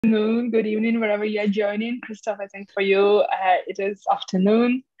Noon, good evening, wherever you're joining. Christoph, I think for you, it is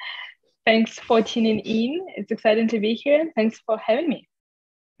afternoon. Thanks for tuning in. It's exciting to be here. Thanks for having me.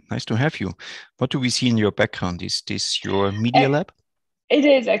 Nice to have you. What do we see in your background? Is this your media lab? It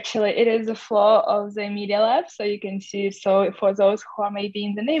is actually. It is the floor of the media lab. So you can see, so for those who are maybe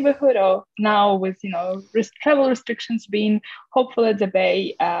in the neighborhood or now with, travel restrictions being hopeful at the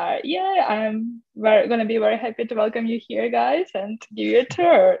Bay, I'm going to be very happy to welcome you here, guys, and give you a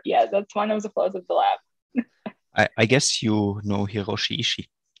tour. Yeah, that's one of the floors of the lab. I guess you know Hiroshi Ishii.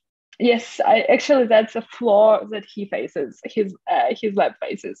 Yes, that's a floor that he faces, his lab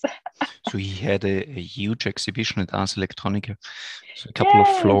faces. So he had a huge exhibition at Ars Electronica. So a couple of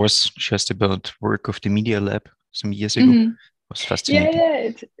floors just about work of the media lab some years ago. It was fascinating.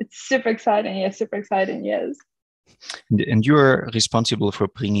 Yeah, it's super exciting. Yeah, super exciting, yes. And you're responsible for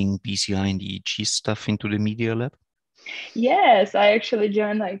bringing BCI and EEG stuff into the media lab? Yes, I actually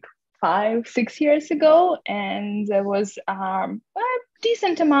joined like 5-6 years ago, and there was a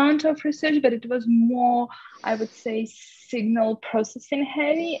decent amount of research, but it was more, I would say, signal processing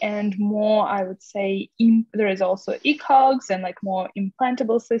heavy, and more, I would say, there is also ECOGs and like more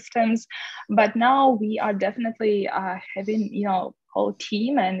implantable systems. But now we are definitely having, whole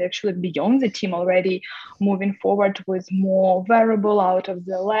team, and actually beyond the team already, moving forward with more wearable out of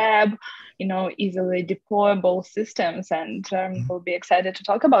the lab, easily deployable systems. And we'll be excited to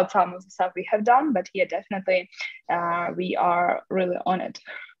talk about some of the stuff we have done. But yeah, definitely, we are really on it.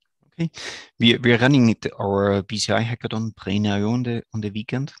 Okay, we're running our BCI hackathon Brain.io on the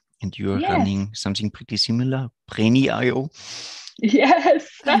weekend, and you're running something pretty similar, Brainy.io. Yes,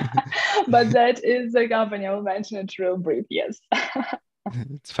 but that is the company. I will mention it real brief. Yes.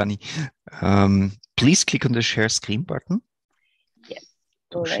 It's funny. Please click on the share screen button. Yes.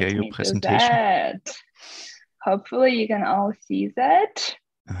 To share your presentation. Hopefully you can all see that.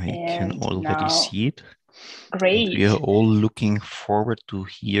 I can already see it. Great. And we are all looking forward to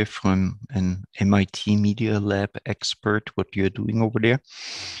hear from an MIT Media Lab expert what you're doing over there.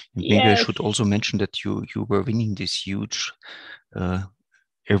 And maybe I should also mention that you were winning this huge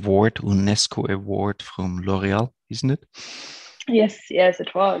award, UNESCO award from L'Oreal, isn't it? Yes,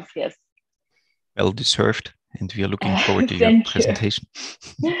 it was. Yes. Well deserved. And we are looking forward to your presentation.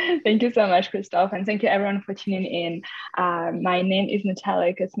 Thank you so much, Christoph. And thank you everyone for tuning in. My name is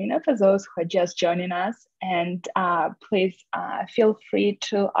Nataliya Kosmyna for those who are just joining us. And please feel free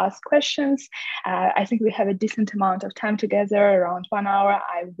to ask questions. I think we have a decent amount of time together, around 1 hour.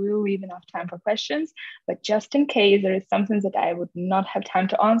 I will leave enough time for questions. But just in case there is something that I would not have time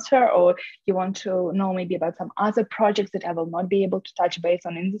to answer, or you want to know maybe about some other projects that I will not be able to touch base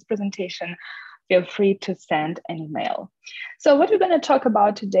on in this presentation, feel free to send an email. So what we're going to talk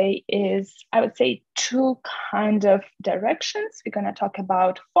about today is, I would say, two kind of directions. We're going to talk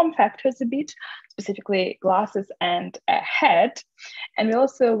about form factors a bit, specifically glasses and a head. And we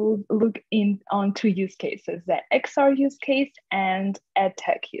also will look on two use cases, the XR use case and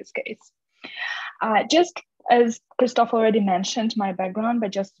EdTech use case. Just as Christoph already mentioned my background,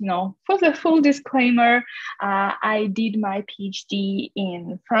 but just, for the full disclaimer, I did my PhD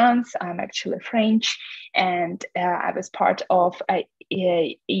in France. I'm actually French, and I was part of a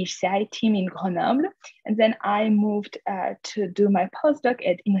BCI team in Grenoble. And then I moved to do my postdoc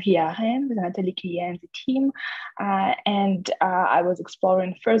at INRIA with Nataliya Kosmyna and the team. And I was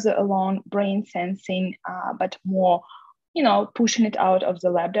exploring further along brain sensing, but more pushing it out of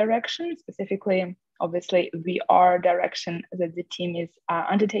the lab direction, specifically, obviously, VR direction that the team is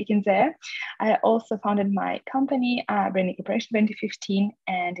undertaking there. I also founded my company, Brain Corporation, 2015,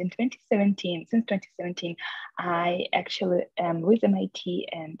 and in 2017, since 2017, I actually am with MIT,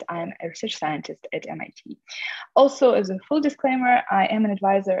 and I'm a research scientist at MIT. Also, as a full disclaimer, I am an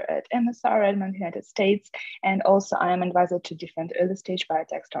advisor at MSR, Redmond, United States, and also I am an advisor to different early stage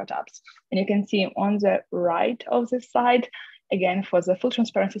biotech startups. And you can see on the right of this slide, again, for the full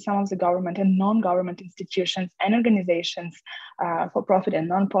transparency, some of the government and non-government institutions and organizations, for profit and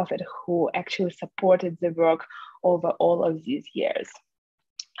non-profit, who actually supported the work over all of these years.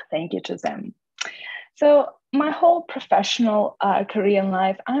 Thank you to them. So my whole professional career in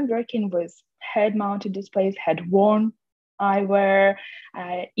life, I'm working with head-mounted displays, head-worn eyewear,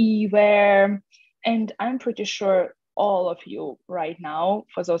 e-wear, and I'm pretty sure all of you right now,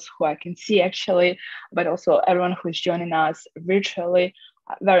 for those who I can see actually, but also everyone who is joining us virtually,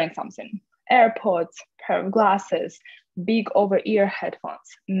 wearing something. AirPods, pair of glasses, big over-ear headphones.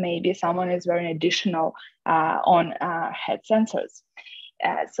 Maybe someone is wearing additional head sensors.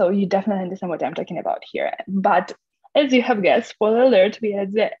 So you definitely understand what I'm talking about here. But As you have guessed, spoiler alert, we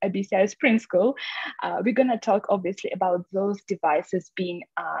had the BCI Spring School. We're going to talk obviously about those devices being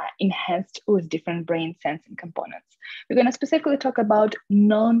enhanced with different brain sensing components. We're going to specifically talk about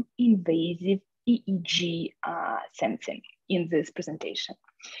non-invasive EEG sensing in this presentation.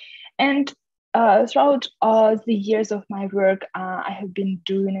 And throughout the years of my work, I have been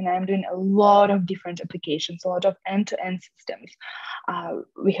doing and I'm doing a lot of different applications, a lot of end-to-end systems.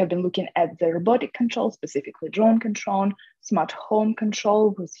 We have been looking at the robotic control, specifically drone control, smart home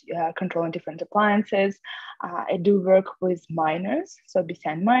control with controlling different appliances. I do work with miners, so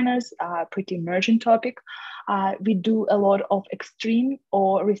BCI miners, pretty emerging topic. We do a lot of extreme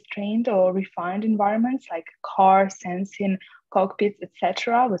or restrained or refined environments like car sensing, cockpits,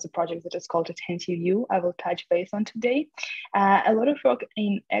 etc., with a project that is called Attentive View. I will touch base on today. A lot of work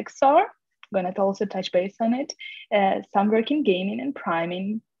in XR, going to also touch base on it. Some work in gaming and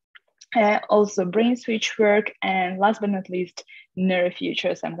priming. Also brain switch work, and last but not least, near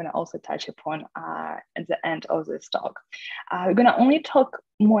futures. I'm going to also touch upon at the end of this talk. We're going to only talk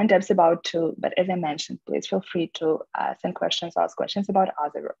more in depth about two, but as I mentioned, please feel free to send questions, ask questions about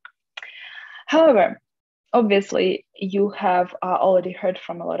other work. However, obviously, you have already heard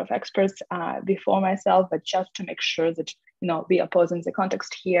from a lot of experts before myself, but just to make sure that we are posing the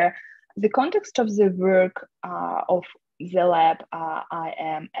context here. The context of the work of the lab I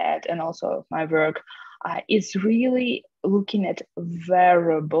am at, and also my work, is really looking at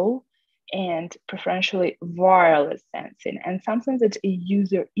wearable and preferentially wireless sensing, and something that a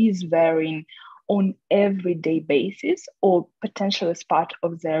user is wearing on everyday basis or potentially as part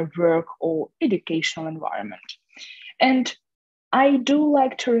of their work or educational environment. And I do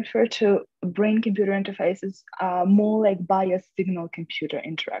like to refer to brain-computer interfaces more like biosignal-computer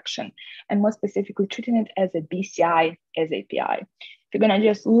interaction, and more specifically treating it as a BCI as API. If you're going to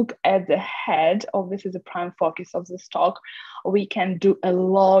just look at the head of this is the prime focus of this talk, we can do a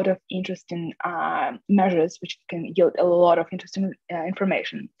lot of interesting measures which can yield a lot of interesting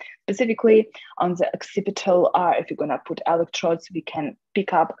information. Specifically on the occipital, if you're going to put electrodes, we can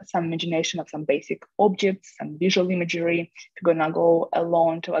pick up some imagination of some basic objects, some visual imagery. If you're going to go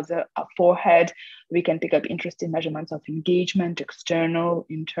along towards the forehead, we can pick up interesting measurements of engagement, external,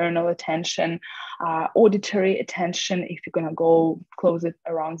 internal attention, auditory attention, if you're going to go close it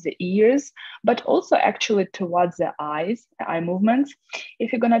around the ears, but also actually towards the eyes, the eye movements.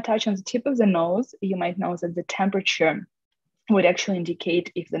 If you're going to touch on the tip of the nose, you might know that the temperature would actually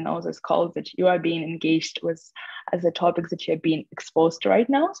indicate if the nose is cold, that you are being engaged with the topics that you're being exposed to right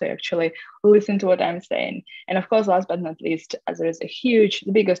now. So actually listen to what I'm saying. And of course, last but not least, there is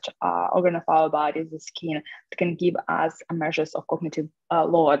the biggest organ of our body is the skin that can give us measures of cognitive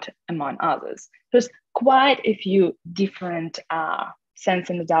load, among others. There's quite a few different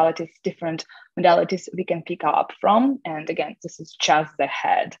sensing modalities, different modalities we can pick up from. And again, this is just the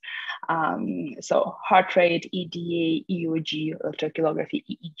head. So heart rate, EDA, EOG, electroencephalography,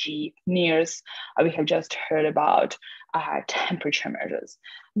 EEG, NIRS, we have just heard about temperature measures.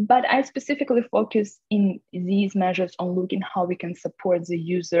 But I specifically focus in these measures on looking how we can support the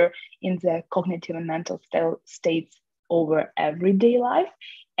user in the cognitive and mental states over everyday life.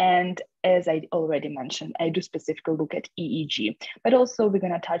 And as I already mentioned, I do specifically look at EEG, but also we're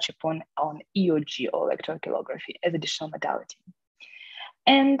going to touch upon on EOG or electroencephalography as additional modality.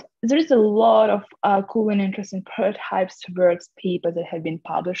 And there is a lot of cool and interesting prototypes, works, papers that have been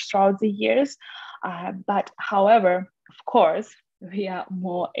published throughout the years. But however, of course, we are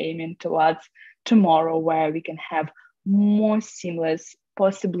more aiming towards tomorrow where we can have more seamless,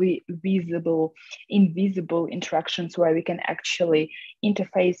 possibly visible, invisible interactions where we can actually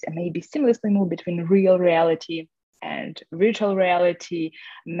interface and maybe seamlessly move between real reality and virtual reality,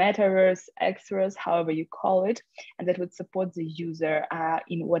 metaverse, xverse, however you call it, and that would support the user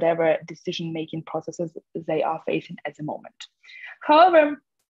in whatever decision-making processes they are facing at the moment. However,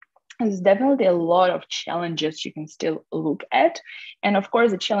 there's definitely a lot of challenges you can still look at. And of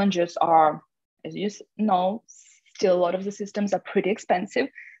course, the challenges are, as you know, still a lot of the systems are pretty expensive.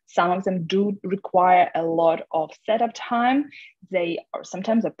 Some of them do require a lot of setup time. They are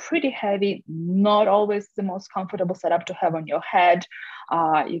sometimes pretty heavy, not always the most comfortable setup to have on your head.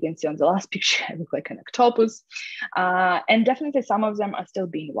 You can see on the last picture, I look like an octopus. And definitely some of them are still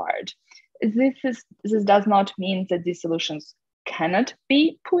being wired. This does not mean that these solutions cannot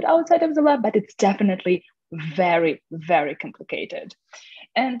be put outside of the lab, but it's definitely very, very complicated.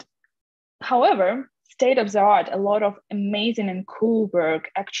 And however, state of the art, a lot of amazing and cool work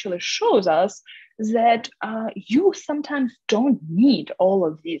actually shows us that you sometimes don't need all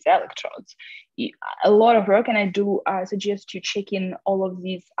of these electrodes. A lot of work, and I do suggest you check in all of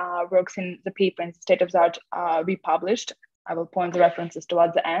these works in the paper in state of the art we published. I will point the references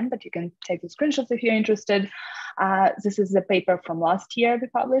towards the end, but you can take the screenshots if you're interested. This is the paper from last year we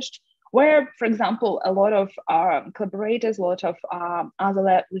published, where, for example, a lot of collaborators, a lot of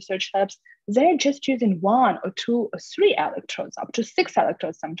other research labs, they're just using 1 or 2 or 3 electrodes, up to 6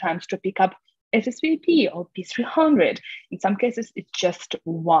 electrodes sometimes, to pick up SSVP or P300. In some cases, it's just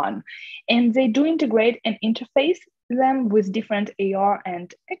 1. And they do integrate and interface them with different AR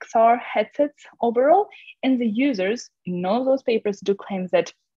and XR headsets overall. And the users in all those papers do claim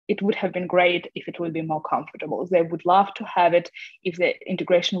that it would have been great if it would be more comfortable. They would love to have it if the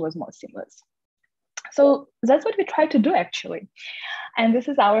integration was more seamless. So that's what we try to do, actually. And this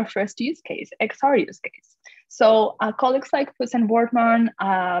is our first use case, XR use case. So colleagues like Fuss and Wortmann,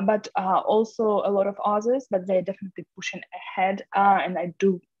 but also a lot of others, but they're definitely pushing ahead. And I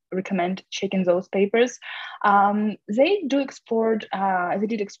do recommend checking those papers. They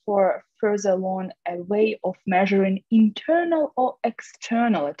did explore further along a way of measuring internal or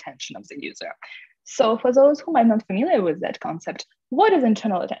external attention of the user. So for those who might not be familiar with that concept, what is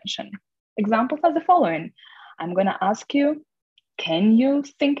internal attention? Examples are the following. I'm going to ask you, can you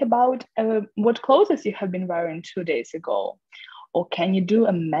think about what clothes you have been wearing 2 days ago? Or can you do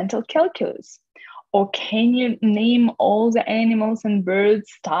a mental calculus? Or can you name all the animals and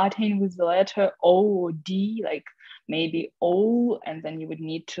birds starting with the letter O or D, like maybe O, and then you would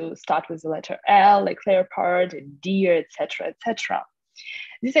need to start with the letter L, like leopard, deer, etc., etc.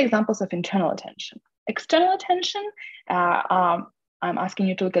 These are examples of internal attention. External attention, I'm asking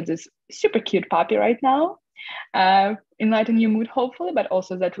you to look at this super cute puppy right now. Enlighten your mood, hopefully, but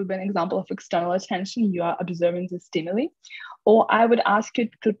also that would be an example of external attention. You are observing the stimuli. Or I would ask you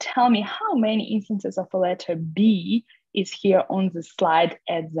to tell me how many instances of a letter B is here on the slide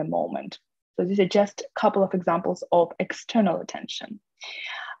at the moment. So these are just a couple of examples of external attention.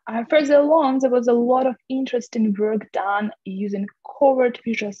 Further along, there was a lot of interesting work done using covert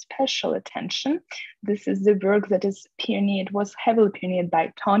visual spatial attention. This is the work that is pioneered, was heavily pioneered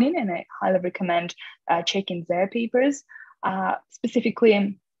by Tonin, and I highly recommend checking their papers,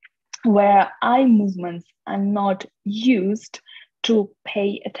 specifically where eye movements are not used to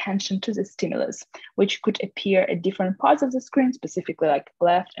pay attention to the stimulus, which could appear at different parts of the screen, specifically like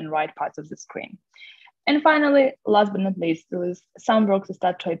left and right parts of the screen. And finally, last but not least, there is some work that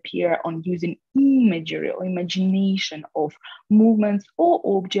start to appear on using imagery or imagination of movements or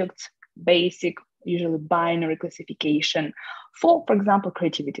objects, basic, usually binary classification for example,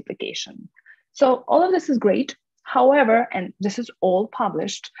 creativity application. So all of this is great. However, and this is all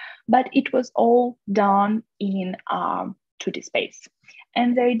published, but it was all done in 2D space.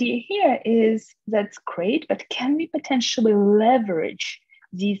 And the idea here is that's great, but can we potentially leverage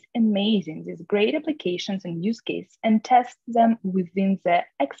these great applications and use cases and test them within the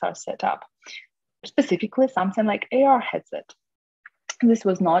XR setup, specifically something like AR headset? This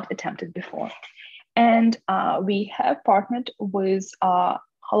was not attempted before. And we have partnered with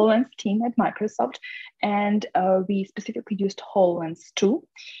HoloLens team at Microsoft, and we specifically used HoloLens 2,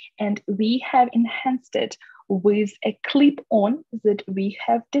 and we have enhanced it with a clip-on that we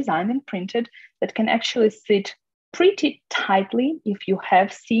have designed and printed that can actually sit pretty tightly. If you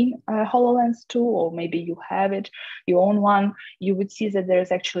have seen HoloLens 2, or maybe you have it, you own one, you would see that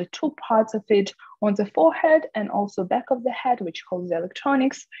there's actually 2 parts of it on the forehead and also back of the head, which holds the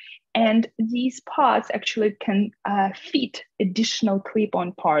electronics. And these parts actually can fit additional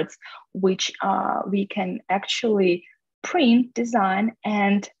clip-on parts, which we can actually print, design,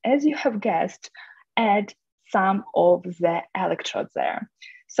 and as you have guessed, add some of the electrodes there.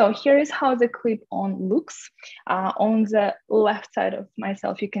 So here is how the clip-on looks. On the left side of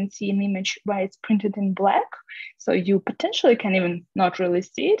myself, you can see an image where it's printed in black. So you potentially can even not really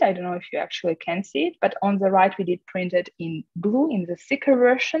see it. I don't know if you actually can see it, but on the right, we did print it in blue in the thicker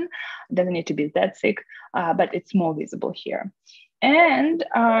version. It doesn't need to be that thick, but it's more visible here. And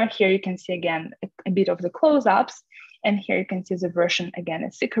here you can see again, a bit of the close-ups. And here you can see the version, again, a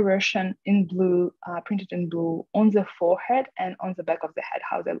thicker version in blue, printed in blue on the forehead and on the back of the head,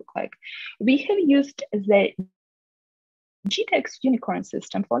 how they look like. We have used the GTEx unicorn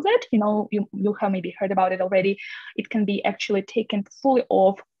system for that. You know, you have maybe heard about it already. It can be actually taken fully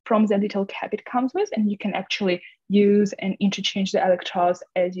off from the little cap it comes with, and you can actually use and interchange the electrodes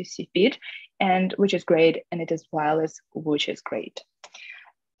as you see fit, and which is great, and it is wireless, which is great.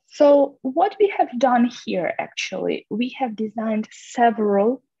 So what we have done here, actually, we have designed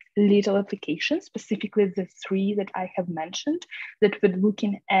several little applications, specifically the three that I have mentioned, that we're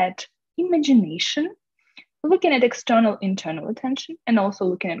looking at imagination, looking at external internal attention, and also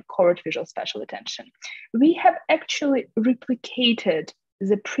looking at covert visual spatial attention. We have actually replicated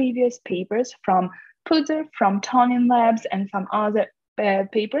the previous papers from Pudzer, from Tonin Labs, and from other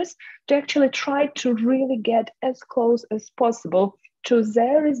papers to actually try to really get as close as possible to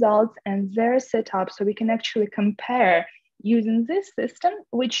their results and their setup, so we can actually compare using this system,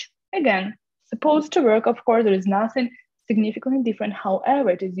 which again, supposed to work. Of course, there is nothing significantly different. However,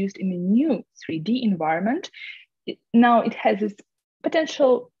 it is used in a new 3D environment. Now it has this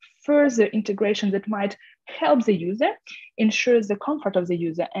potential further integration that might help the user, ensures the comfort of the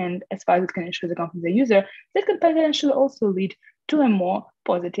user, and as far as it can ensure the comfort of the user, that can potentially also lead to a more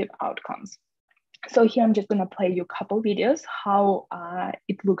positive outcomes. So here I'm just going to play you a couple videos how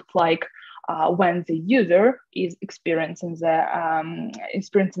it looked like when the user is experiencing the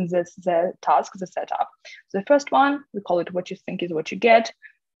task, the setup. So the first one, we call it "What you think is what you get."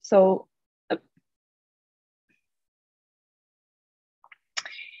 So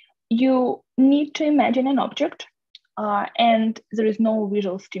you need to imagine an object, and there is no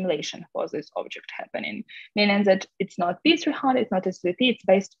visual stimulation for this object happening, meaning that it's not P300, it's not SVP, it's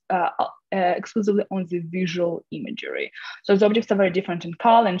based exclusively on the visual imagery. So the objects are very different in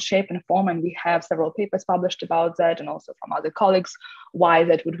color and shape and form, and we have several papers published about that, and also from other colleagues, why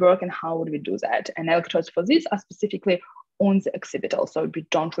that would work and how would we do that. And electrodes for this are specifically on the occipital, so we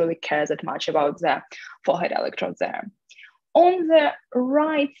don't really care that much about the forehead electrodes there. On the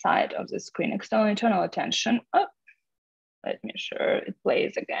right side of the screen, external internal attention, let me sure it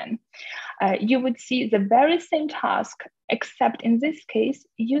plays again. You would see the very same task, except in this case,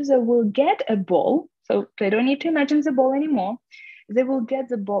 user will get a ball. So they don't need to imagine the ball anymore. They will get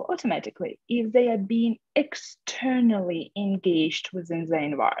the ball automatically if they are being externally engaged within the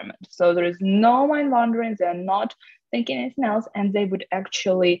environment. So there is no mind wandering, they're not thinking anything else, and they would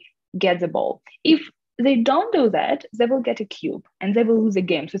actually get the ball. If they don't do that, they will get a cube and they will lose a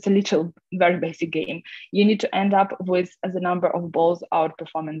game. So it's a little, very basic game. You need to end up with the number of balls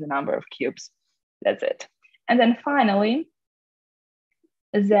outperforming the number of cubes. That's it. And then finally,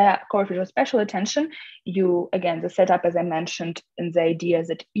 the core visual spatial attention, again, the setup, as I mentioned, and the idea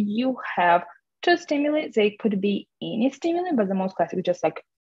that you have two stimuli. They could be any stimuli, but the most classic is just like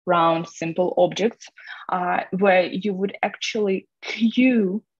round, simple objects, where you would actually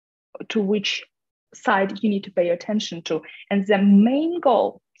cue to which side you need to pay attention to. And the main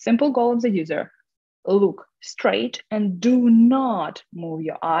goal, simple goal of the user, look straight and do not move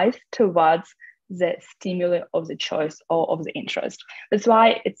your eyes towards the stimuli of the choice or of the interest. That's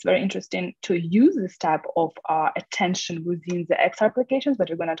why it's very interesting to use this type of attention within the XR applications, but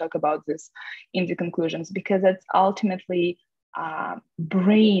we're going to talk about this in the conclusions, because it's ultimately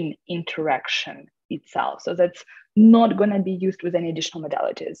brain interaction itself. So that's not going to be used with any additional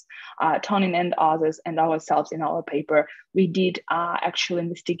modalities. Tonin and others and ourselves in our paper, we did actually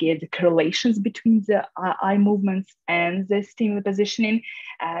investigate the correlations between the eye movements and the stimuli positioning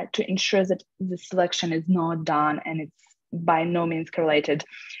to ensure that the selection is not done and it's by no means correlated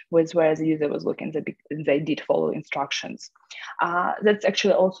with where the user was looking. They did follow instructions. That's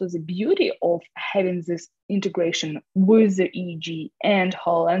actually also the beauty of having this integration with the EEG and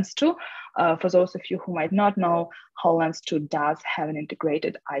HoloLens 2. For those of you who might not know, HoloLens 2 does have an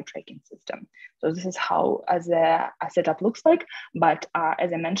integrated eye tracking system. So this is how a setup looks like. But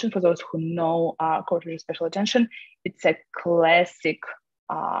as I mentioned, for those who know core visual spatial attention, it's a classic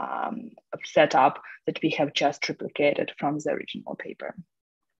setup that we have just replicated from the original paper.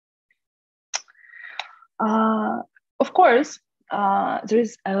 Of course, there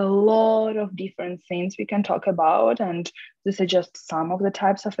is a lot of different things we can talk about, and these are just some of the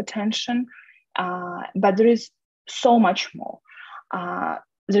types of attention, but there is so much more.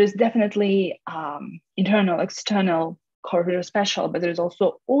 There is definitely internal, external, core visual spatial, but there is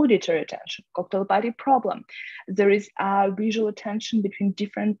also auditory attention, cocktail party problem. There is visual attention between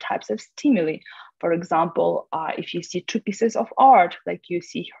different types of stimuli. For example, if you see two pieces of art, like you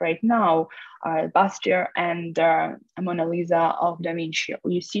see right now, Bastia and Mona Lisa of Da Vinci, or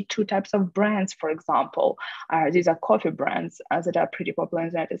you see two types of brands, for example. These are coffee brands that are pretty popular in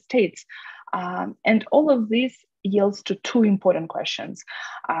the United States. And all of this yields to two important questions.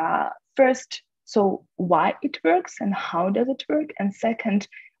 First, so why it works and how does it work? And second,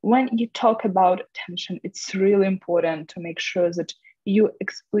 when you talk about attention, it's really important to make sure that you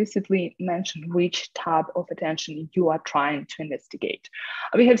explicitly mention which type of attention you are trying to investigate.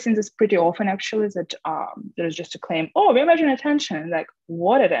 We have seen this pretty often, actually, that there's just a claim, oh, we're measuring attention. Like,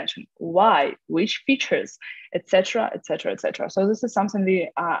 what attention? Why? Which features? Etc. Etc. Etc. So this is something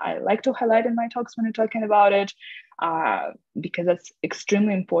I like to highlight in my talks when we're talking about it, because it's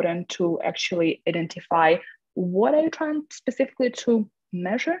extremely important to actually identify what are you trying specifically to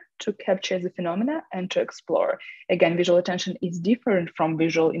measure, to capture the phenomena, and to explore. Again, visual attention is different from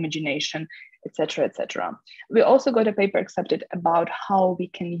visual imagination, etc., etc. We also got a paper accepted about how we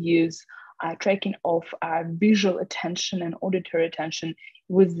can use tracking of visual attention and auditory attention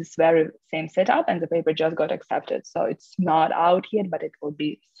with this very same setup, and the paper just got accepted. So it's not out yet, but it will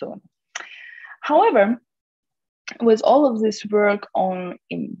be soon. However, with all of this work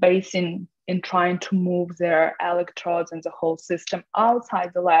based in trying to move their electrodes and the whole system outside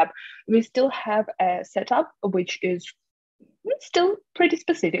the lab, we still have a setup which is still pretty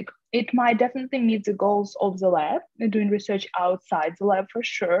specific. It might definitely meet the goals of the lab, doing research outside the lab for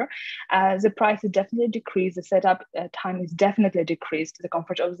sure. The price is definitely decreased, the setup time is definitely decreased, the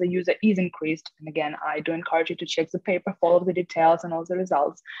comfort of the user is increased. And again, I do encourage you to check the paper, follow the details and all the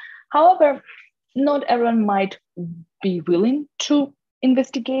results. However, not everyone might be willing to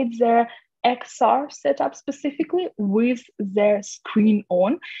investigate their XR setup specifically with their screen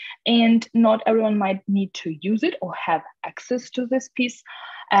on, and not everyone might need to use it or have access to this piece.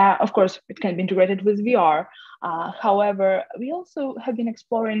 Of course, it can be integrated with VR. However, we also have been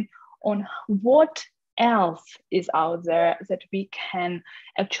exploring on what else is out there that we can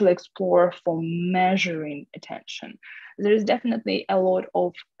actually explore for measuring attention. There's definitely a lot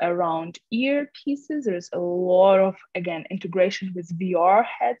of around ear pieces. There's a lot of, again, integration with VR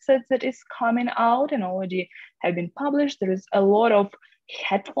headsets that is coming out and already have been published. There is a lot of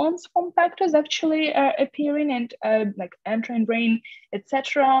headphones form factors actually appearing and like entering brain,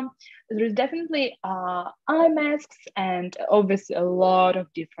 etc. There is definitely eye masks and obviously a lot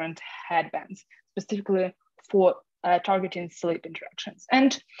of different headbands, specifically for targeting sleep interactions.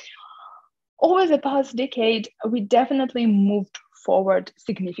 And over the past decade, we definitely moved forward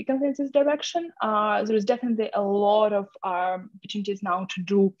significantly in this direction. There is definitely a lot of opportunities now to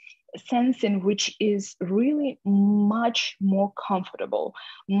do sensing, which is really much more comfortable,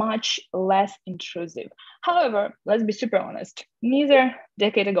 much less intrusive. However, let's be super honest, neither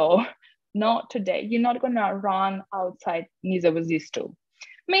decade ago, not today, you're not gonna run outside neither with these two.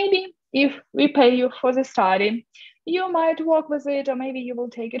 Maybe if we pay you for the study, you might work with it, or maybe you will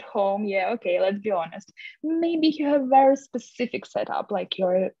take it home. Yeah, okay, let's be honest. Maybe you have very specific setup, like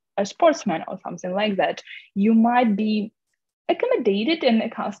you're a sportsman or something like that. You might be accommodated and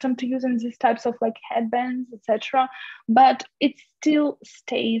accustomed to using these types of like headbands, etc. But it still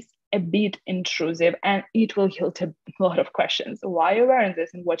stays a bit intrusive, and it will yield a lot of questions. Why you're wearing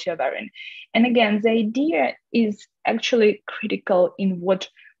this and what you're wearing? And again, the idea is actually critical in what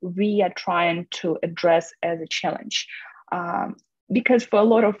we are trying to address as a challenge. Because for a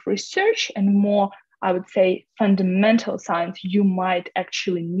lot of research and more, I would say, fundamental science, you might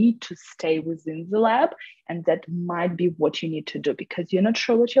actually need to stay within the lab, and that might be what you need to do because you're not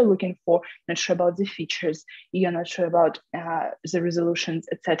sure what you're looking for, not sure about the features, you're not sure about the resolutions,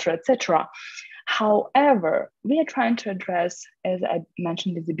 etc., etc. However, we are trying to address, as I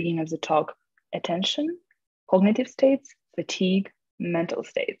mentioned at the beginning of the talk, attention, cognitive states, fatigue, mental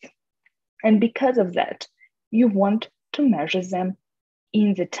states. And because of that, you want to measure them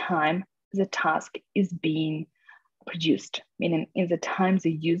in the time the task is being produced, meaning in the time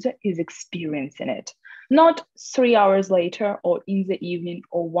the user is experiencing it, not 3 hours later or in the evening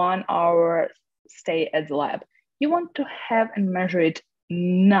or 1 hour stay at the lab. You want to have and measure it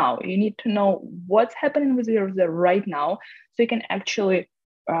now. You need to know what's happening with the user right now so you can actually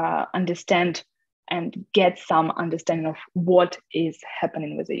understand and get some understanding of what is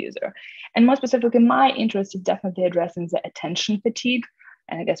happening with the user. And more specifically, my interest is definitely addressing the attention fatigue.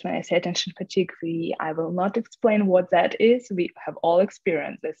 And I guess when I say attention fatigue, I will not explain what that is. We have all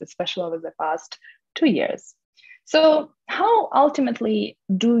experienced this, especially over the past 2 years. So how ultimately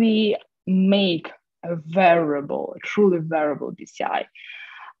do we make a truly variable BCI?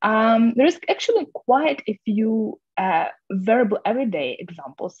 There's actually quite a few variable everyday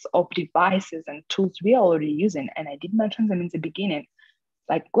examples of devices and tools we are already using. And I did mention them in the beginning,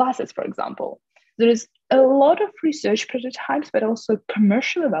 like glasses, for example. There is a lot of research prototypes, but also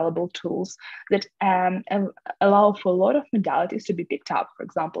commercially available tools that allow for a lot of modalities to be picked up. For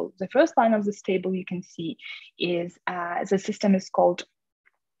example, the first line of this table you can see is the system is called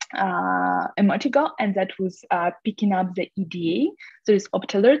emoticon, and that was picking up the EDA. There is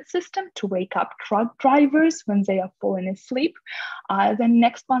Opt Alert system to wake up truck drivers when they are falling asleep. The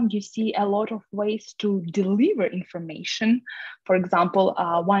next one, you see a lot of ways to deliver information. For example,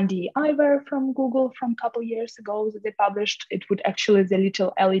 1D eyewear from Google from a couple years ago that they published, it would actually, the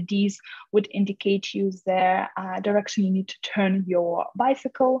little LEDs would indicate you the direction you need to turn your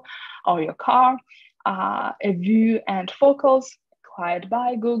bicycle or your car. A view and focals acquired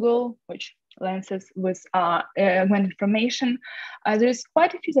by Google, which lenses with when information. There's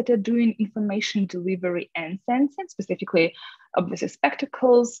quite a few that are doing information delivery and sensing, specifically obviously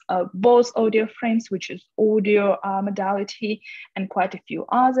spectacles, both audio frames, which is audio modality, and quite a few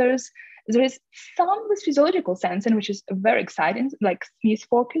others. There is some with physiological sensing, which is very exciting, like Smith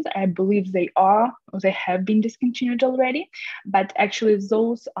focus. I believe they have been discontinued already, but actually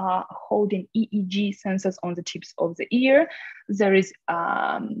those are holding EEG sensors on the tips of the ear. There is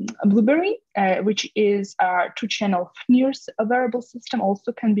Blueberry, which is a 2-channel FNIRS wearable system,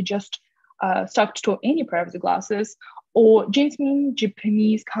 also can be just stuck to any pair of the glasses, or Jinsmin,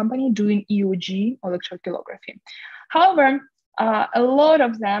 Japanese company doing EOG, electroculography. However, a lot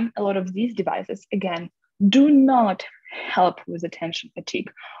of these devices, again, do not help with attention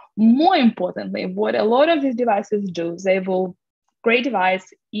fatigue. More importantly, what a lot of these devices do, they will, great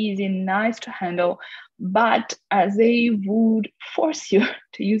device, easy, nice to handle, but they would force you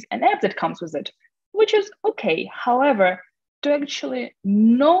to use an app that comes with it, which is okay. However, to actually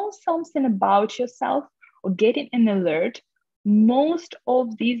know something about yourself or getting an alert, most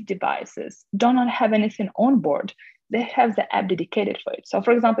of these devices do not have anything on board. They have the app dedicated for it. So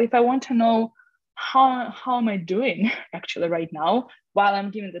for example, if I want to know how am I doing actually right now while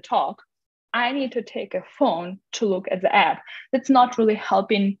I'm giving the talk, I need to take a phone to look at the app. That's not really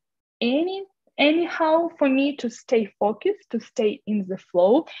helping anyhow for me to stay focused, to stay in the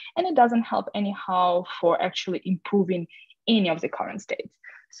flow, and it doesn't help anyhow for actually improving any of the current states.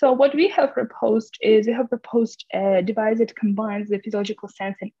 So what we have proposed is we have proposed a device that combines the physiological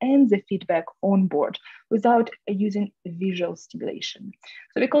sensing and the feedback on board without using visual stimulation.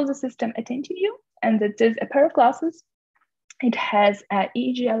 So we call the system Attentive View, and that is a pair of glasses. It has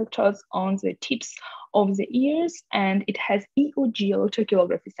EEG electrodes on the tips of the ears, and it has EOG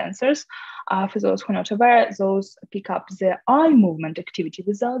electroculography sensors. For those who are not aware, those pick up the eye movement activity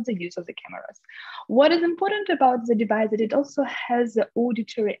without the use of the cameras. What is important about the device is that it also has the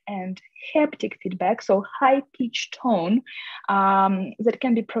auditory and haptic feedback, so high-pitched tone that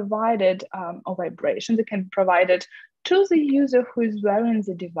can be provided, or vibrations that can be provided to the user who is wearing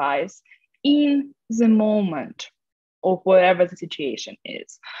the device in the moment of whatever the situation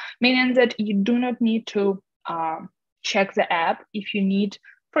is, meaning that you do not need to check the app if you need,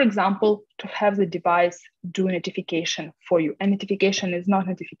 for example, to have the device do a notification for you. A notification is not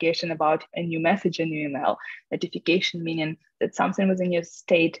notification about a new message, a new email. Notification meaning that something within your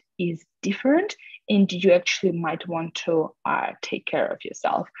state is different and you actually might want to take care of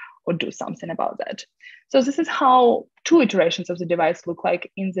yourself or do something about that. So this is how 2 iterations of the device look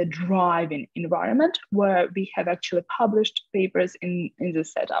like in the driving environment, where we have actually published papers in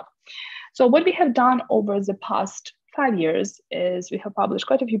this setup. So what we have done over the past 5 years is we have published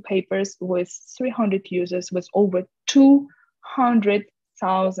quite a few papers with 300 users with over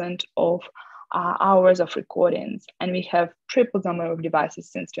 200,000 of hours of recordings, and we have tripled the number of devices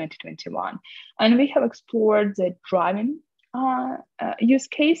since 2021. And we have explored the driving use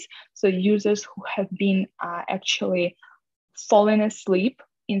case. So users who have been actually falling asleep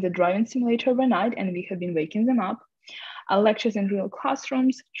in the driving simulator overnight, and we have been waking them up. Lectures in real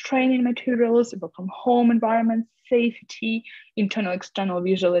classrooms, training materials, work from home environments, safety, internal, external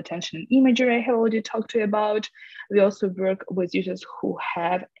visual attention and imagery I have already talked to you about. We also work with users who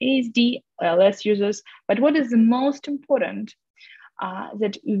have ASD, ALS users. But what is the most important,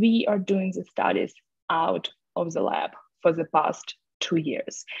 that we are doing the studies out of the lab for the past 2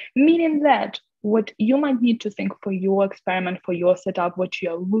 years, meaning that what you might need to think for your experiment, for your setup, what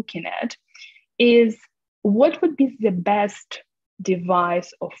you're looking at is what would be the best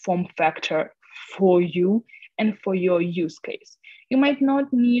device or form factor for you and for your use case. You might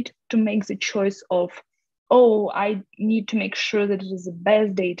not need to make the choice of, oh, I need to make sure that it is the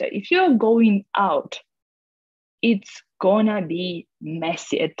best data. If you're going out, it's gonna be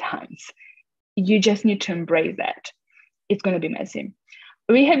messy at times. You just need to embrace that. It's going to be messy.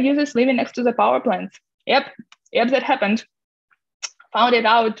 We have users living next to the power plants. Yep, that happened. Found it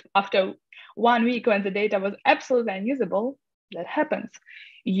out after 1 week when the data was absolutely unusable. That happens.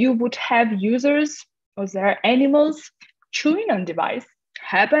 You would have users or their animals chewing on device.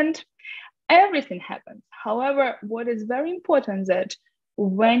 Happened. Everything happens. However, what is very important is that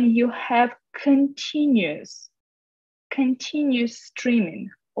when you have continuous streaming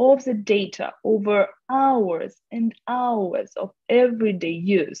of the data over hours and hours of everyday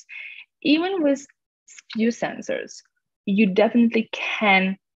use, even with few sensors, you definitely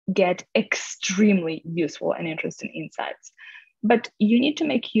can get extremely useful and interesting insights. But you need to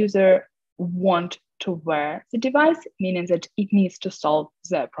make user want to wear the device, meaning that it needs to solve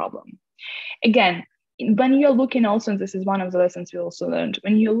their problem. Again, when you're looking also, and this is one of the lessons we also learned,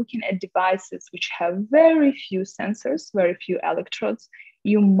 when you're looking at devices which have very few sensors, very few electrodes,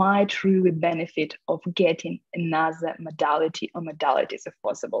 you might really benefit of getting another modality or modalities if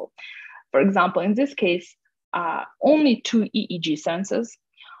possible. For example, in this case, only 2 EEG sensors,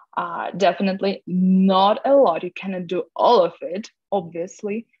 definitely not a lot. You cannot do all of it,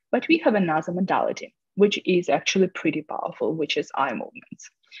 obviously, but we have another modality, which is actually pretty powerful, which is eye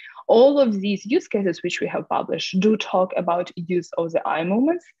movements. All of these use cases which we have published do talk about use of the eye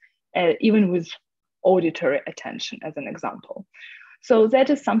movements, even with auditory attention as an example. So that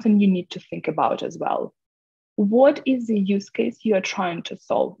is something you need to think about as well. What is the use case you are trying to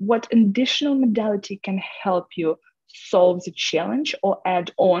solve? What additional modality can help you solve the challenge or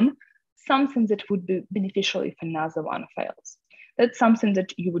add on something that would be beneficial if another one fails? That's something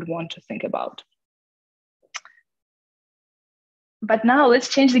that you would want to think about. But now let's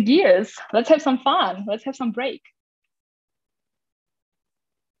change the gears. Let's have some fun. Let's have some break.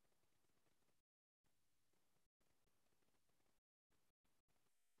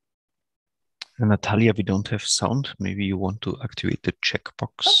 Nataliya, we don't have sound. Maybe you want to activate the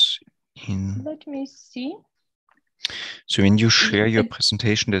checkbox in. Let me see. So when you share your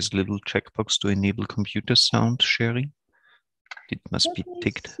presentation, there's a little checkbox to enable computer sound sharing. It must be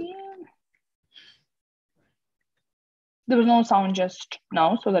ticked. There was no sound just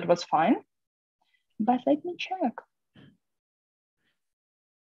now, so that was fine. But let me check.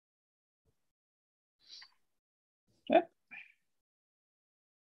 Yep.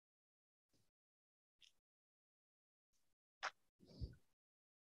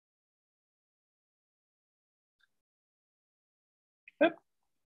 Yep.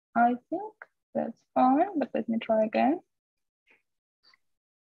 I think that's fine, but let me try again.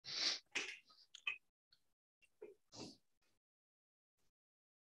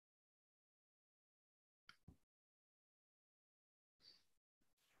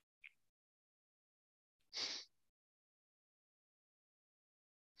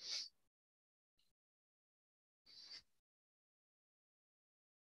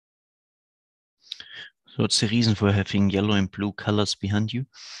 So what's the reason for having yellow and blue colors behind you?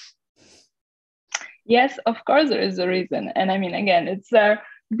 Yes, of course there is a reason. And I mean, again, it's a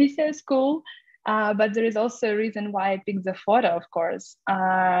BCI school, but there is also a reason why I picked the photo, of course,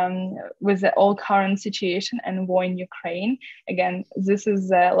 with the all current situation and war in Ukraine. Again, this is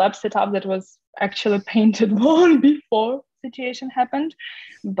a lab setup that was actually painted long before situation happened.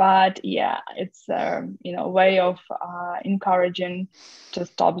 But yeah, it's a way of encouraging to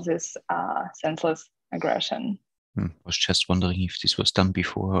stop this senseless aggression. I was just wondering if this was done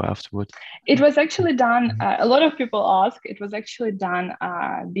before or afterward. It was actually done, a lot of people ask, it was actually done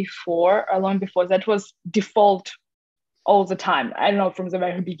before, long before. That was default all the time. I don't know, from the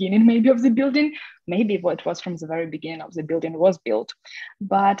very beginning maybe of the building, maybe what was from the very beginning of the building was built.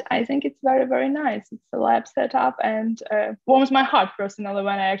 But I think it's very, very nice. It's a lab setup and warms my heart personally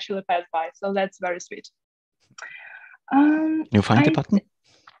when I actually pass by. So that's very sweet. You find the button?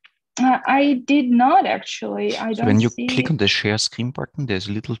 I did not actually. I don't when you see... click on the share screen button, there's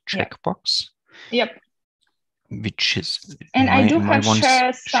a little checkbox. Yep. Which is... And I do have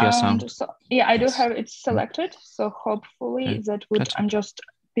share sound. So yeah, I do have it selected. So hopefully that would... I'm just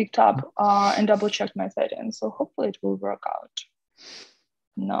picked up and double checked my settings. So hopefully it will work out.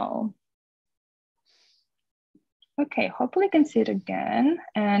 No. Okay, hopefully you can see it again.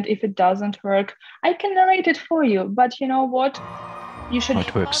 And if it doesn't work, I can narrate it for you. But you know what? You should...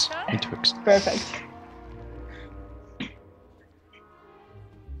 it works. It works. Perfect.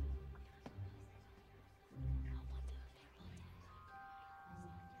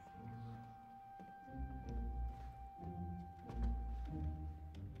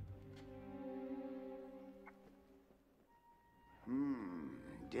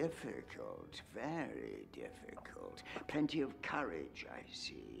 Difficult, very difficult. Plenty of courage, I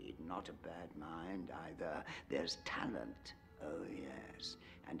see. Not a bad mind either. There's talent, oh yes,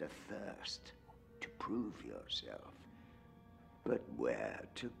 and a thirst to prove yourself. But where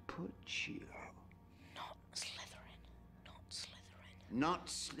to put you? Not Slytherin. Not Slytherin. Not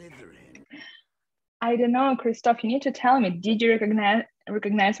Slytherin. I don't know, Christoph, you need to tell me, did you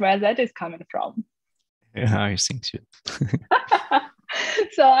recognize where that is coming from? Yeah, I think so.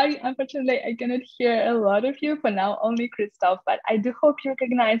 So unfortunately, I cannot hear a lot of you for now, only Christoph, but I do hope you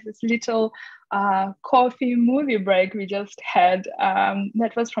recognize this little coffee movie break we just had.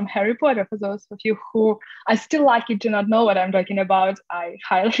 That was from Harry Potter. For those of you who are still lucky to not know what I'm talking about, I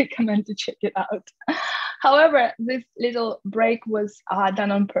highly recommend to check it out. However, this little break was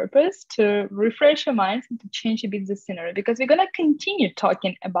done on purpose to refresh your minds and to change a bit the scenery, because we're going to continue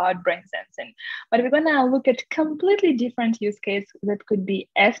talking about brain sensing, but we're going to look at completely different use case that could be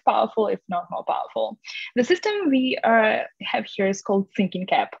as powerful, if not more powerful. The system we have here is called thinking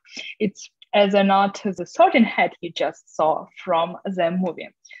cap. It's as a nod to the sorting hat you just saw from the movie.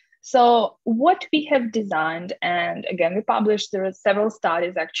 So what we have designed, and again, we published, there are several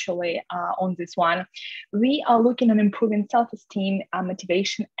studies actually on this one. We are looking at improving self-esteem,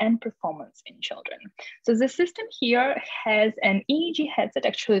 motivation, and performance in children. So the system here has an EEG headset,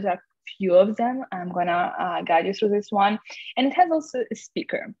 actually there are few of them. I'm gonna guide you through this one. And it has also a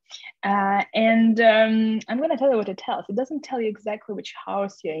speaker. I'm gonna tell you what it tells. It doesn't tell you exactly which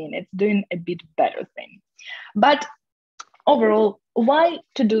house you're in. It's doing a bit better thing. But overall, why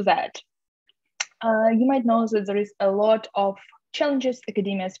to do that? You might know that there is a lot of challenges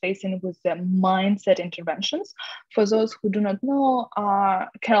academia is facing with the mindset interventions. For those who do not know,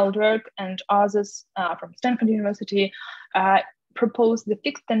 Carol Dweck and others from Stanford University propose the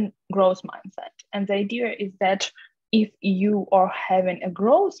fixed and growth mindset. And the idea is that if you are having a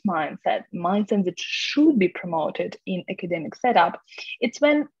growth mindset that should be promoted in academic setup, it's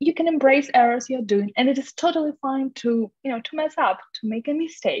when you can embrace errors you're doing, and it is totally fine to mess up, to make a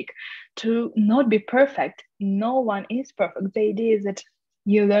mistake, to not be perfect. No one is perfect. The idea is that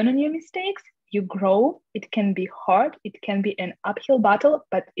you learn on your mistakes, you grow. It can be hard, it can be an uphill battle,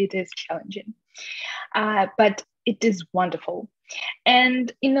 but it is challenging. But it is wonderful.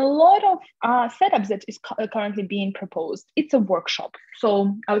 And in a lot of setups that is currently being proposed, it's a workshop.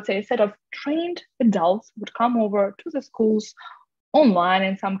 So I would say a set of trained adults would come over to the schools online,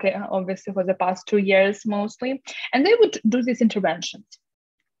 in some cases, obviously for the past 2 years mostly, and they would do these interventions.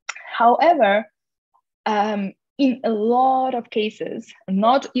 However, in a lot of cases,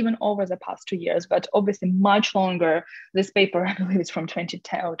 not even over the past 2 years, but obviously much longer, this paper, I believe, is from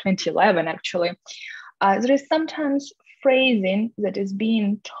 2010 or 2011 actually, there is sometimes phrasing that is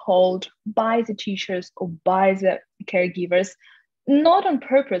being told by the teachers or by the caregivers, not on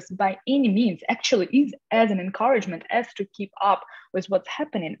purpose by any means, actually is as an encouragement as to keep up with what's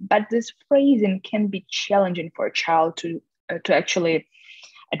happening. But this phrasing can be challenging for a child to actually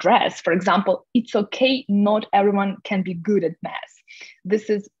address. For example, it's okay, not everyone can be good at math. This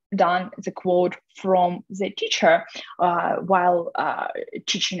is done as a quote from the teacher while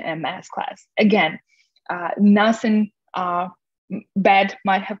teaching a math class. Again, nothing bad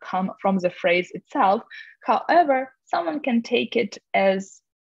might have come from the phrase itself. However, someone can take it as,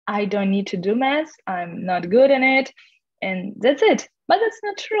 I don't need to do math, I'm not good in it, and that's it. But that's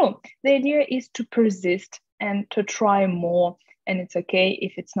not true. The idea is to persist and to try more. And it's okay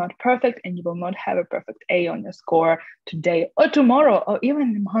if it's not perfect, and you will not have a perfect A on your score today or tomorrow or even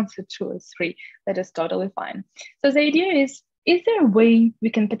in a month or 2 or 3. That is totally fine. So the idea is there a way we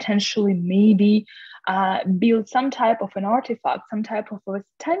can potentially maybe build some type of an artifact, some type of a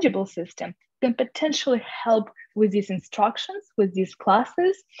tangible system that can potentially help with these instructions, with these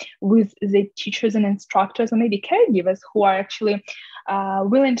classes, with the teachers and instructors, or maybe caregivers who are actually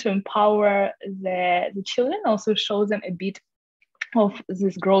willing to empower the children, also show them a bit of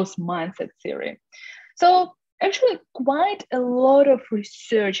this growth mindset theory. So actually quite a lot of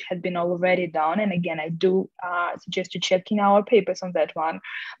research had been already done. And again, I do suggest you checking our papers on that one.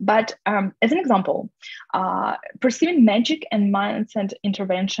 But as an example, perceiving magic and mindset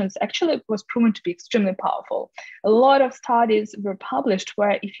interventions actually was proven to be extremely powerful. A lot of studies were published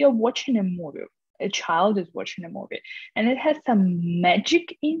where if you're watching a movie, a child is watching a movie, and it has some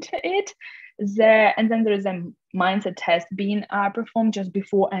magic into it, and then there is a mindset test being performed just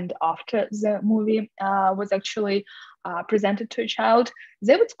before and after the movie was actually presented to a child,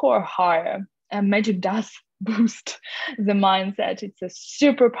 they would score higher. And magic does boost the mindset. It's a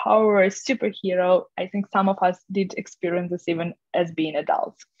superpower, a superhero. I think some of us did experience this even as being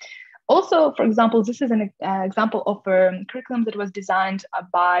adults. Also, for example, this is an example of a curriculum that was designed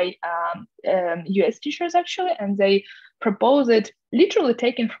by US teachers, actually, and they propose it literally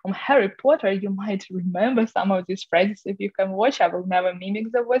taken from Harry Potter. You might remember some of these phrases if you can watch. I will never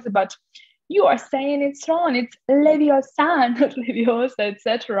mimic the voice, but you are saying it's wrong. It's Leviosa, not Leviosa,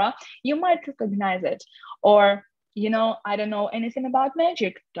 etc. You might recognize it. Or, I don't know anything about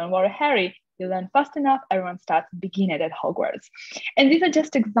magic. Don't worry, Harry. You learn fast enough, everyone starts beginning at Hogwarts. And these are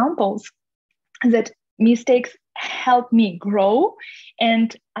just examples that mistakes help me grow,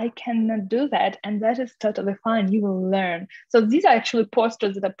 and I cannot do that, and that is totally fine. You will learn. So these are actually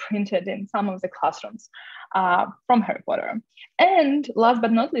posters that are printed in some of the classrooms from Harry Potter. And last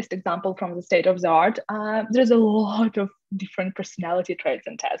but not least example from the state of the art, there's a lot of different personality traits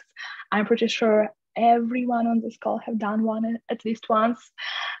and tests. I'm pretty sure everyone on this call have done one at least once.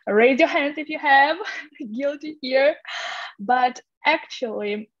 Raise your hands if you have. Guilty here. But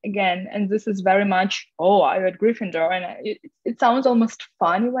actually, again, and this is very much, oh, I read Gryffindor, and it sounds almost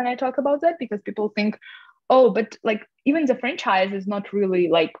funny when I talk about that, because people think, oh, but like even the franchise is not really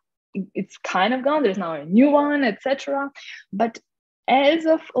like, it's kind of gone. There's now a new one, etc. But as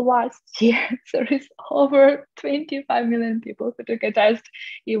of last year, there is over 25 million people who took a test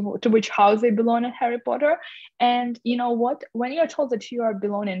to which house they belong in Harry Potter. And you know what? When you're told that you are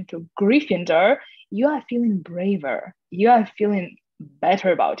belonging to Gryffindor, you are feeling braver. You are feeling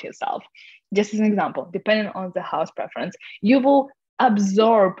better about yourself. Just as an example, depending on the house preference, you will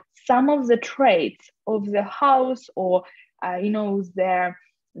absorb some of the traits of the house, or their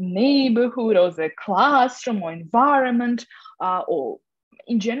neighborhood, or the classroom, or environment, or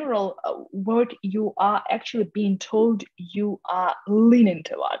in general, what you are actually being told you are leaning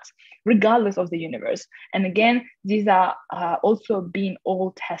towards, regardless of the universe. And again, these are also being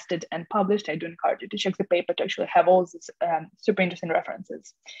all tested and published. I do encourage you to check the paper to actually have all these super interesting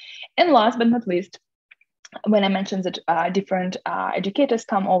references. And last but not least, when I mentioned that different educators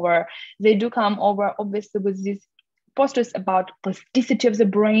come over, they do come over obviously with these posters about plasticity of the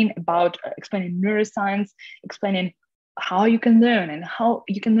brain, about explaining neuroscience, explaining how you can learn and how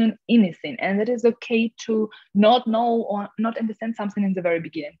you can learn anything. And that is okay to not know or not understand something in the very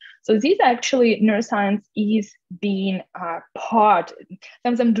beginning. So these actually, neuroscience is being part.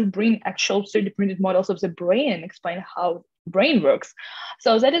 Some of them do bring actual 3D printed models of the brain and explain how brain works.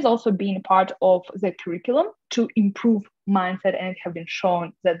 So that is also being part of the curriculum to improve mindset, and it has been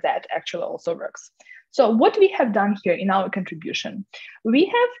shown that that actually also works. So what we have done here in our contribution, we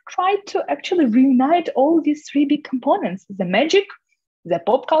have tried to actually reunite all these three big components: the magic, the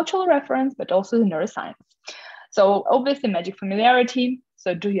pop cultural reference, but also the neuroscience. So obviously magic familiarity.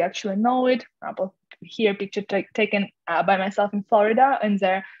 So do you actually know it? For example, here picture taken by myself in Florida in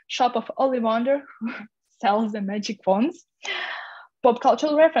the shop of Ollivander, who sells the magic wands. Pop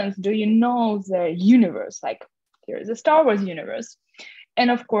cultural reference. Do you know the universe? Like here is the Star Wars universe. And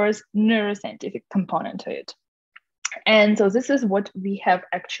of course, neuroscientific component to it. And so this is what we have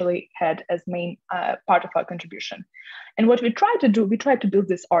actually had as main part of our contribution. And what we try to do, we try to build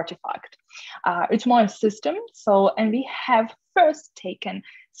this artifact. It's more a system. So, and we have first taken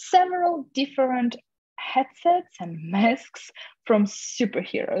several different headsets and masks from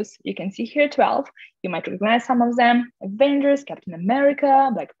superheroes. You can see here 12. You might recognize some of them: Avengers, Captain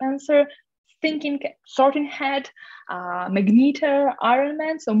America, Black Panther, Sorting Hat, Magneto, Iron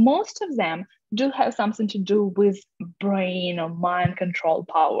Man. So most of them do have something to do with brain or mind control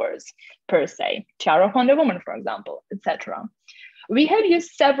powers per se. Tiara of Wonder Woman, for example, etc. We have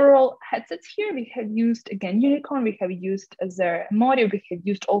used several headsets here. We have used, again, Unicorn. We have used the Mori. We have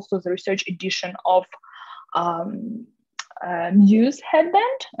used also the research edition of Muse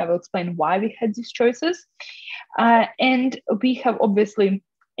headband. I will explain why we had these choices. And we have obviously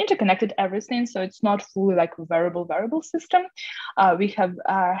interconnected everything, so it's not fully like a variable system. We have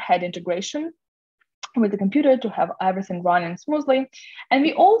had integration with the computer to have everything running smoothly. And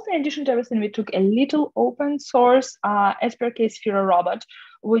we also, in addition to everything, we took a little open source SPRK Sphere robot,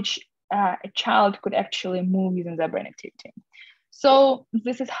 which a child could actually move using their brain activity. So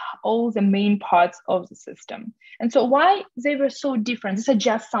this is all the main parts of the system. And so why they were so different? These are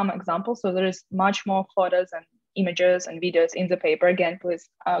just some examples. So there is much more photos and images and videos in the paper. Again, please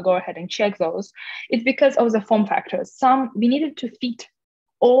go ahead and check those. It's because of the form factors. We needed to fit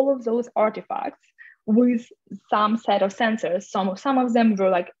all of those artifacts with some set of sensors. Some of them were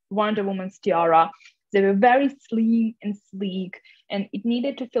like Wonder Woman's tiara. They were very slim and sleek, and it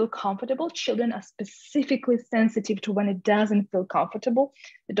needed to feel comfortable. Children are specifically sensitive to when it doesn't feel comfortable.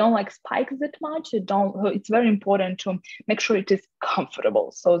 They don't like spikes that much. It's very important to make sure it is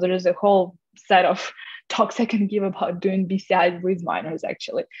comfortable. So there is a whole set of talks I can give about doing BCI with minors,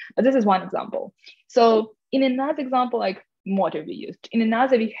 actually. But this is one example. So in another example, like motor we used. In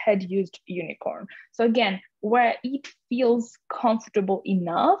another, we had used Unicorn. So again, where it feels comfortable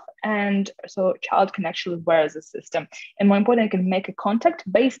enough, and so a child can actually wear the system. And more important, it can make a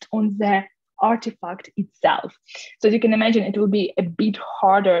contact based on the artifact itself. So you can imagine it will be a bit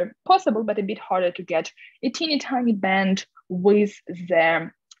harder, possible, but a bit harder to get a teeny tiny band with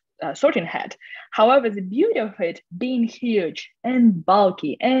the Sorting Hat. However, the beauty of it being huge and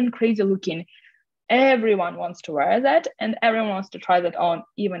bulky and crazy looking, Everyone wants to wear that, and everyone wants to try that on,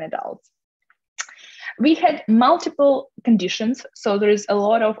 even adults. We had multiple conditions. So there is a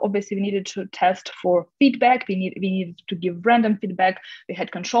lot of, obviously we needed to test for feedback. We needed to give random feedback. We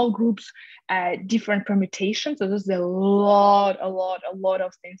had control groups, different permutations. So there's a lot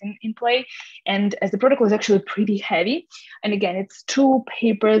of things in play. And as the protocol is actually pretty heavy. And again, it's 2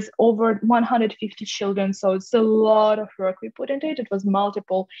 papers, over 150 children. So it's a lot of work we put into it. It was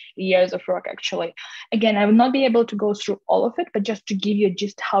multiple years of work, actually. Again, I will not be able to go through all of it, but just to give you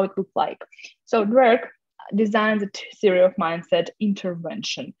just how it looked like. So Drake designs a theory of mindset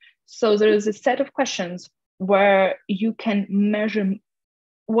intervention. So there is a set of questions where you can measure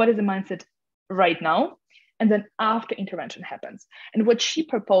what is the mindset right now, and then after intervention happens. And what she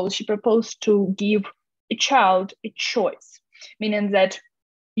proposed to give a child a choice, meaning that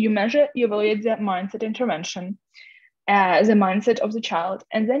you measure, you evaluate the mindset intervention, the mindset of the child,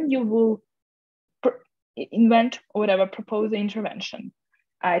 and then you will invent or whatever, propose the intervention.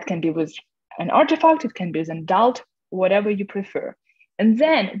 It can be with an artifact, it can be as an adult, whatever you prefer. And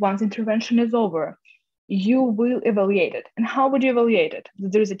then once intervention is over, you will evaluate it. And how would you evaluate it?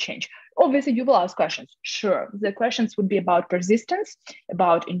 There is a change. Obviously, you will ask questions. Sure, the questions would be about persistence,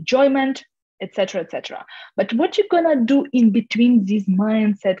 about enjoyment, etc., etc. But what you're gonna do in between these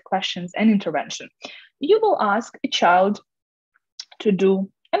mindset questions and intervention? You will ask a child to do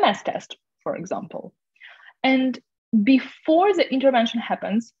a math test, for example. And before the intervention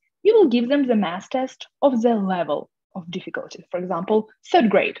happens, you will give them the math test of the level of difficulty. For example, 3rd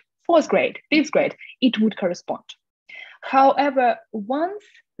grade, 4th grade, 5th grade, it would correspond. However, once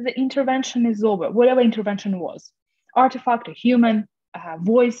the intervention is over, whatever intervention was, artifact, a human,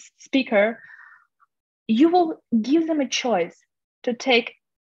 voice, speaker, you will give them a choice to take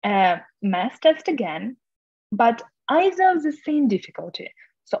a math test again, but either of the same difficulty,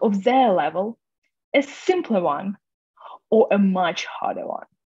 so of their level, a simpler one, or a much harder one.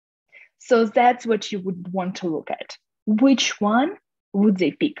 So that's what you would want to look at. Which one would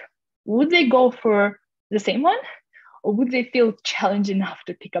they pick? Would they go for the same one? Or would they feel challenged enough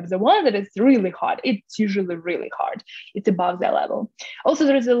to pick up the one that is really hard? It's usually really hard. It's above their level. Also,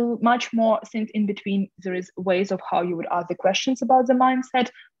 there is a much more things in between. There is ways of how you would ask the questions about the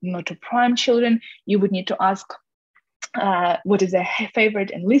mindset. Not to prime children, you would need to ask what is their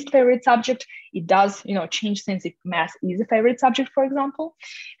favorite and least favorite subject. It does, change things if math is a favorite subject, for example,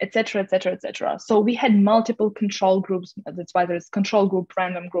 etc., etc., etc. So we had multiple control groups. That's why there's control group,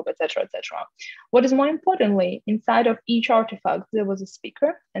 random group, etc., etc. What is more importantly, inside of each artifact, there was a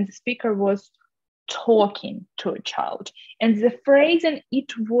speaker, and the speaker was talking to a child. And the phrase and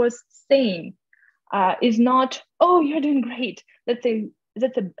it was saying is not, "Oh, you're doing great." That's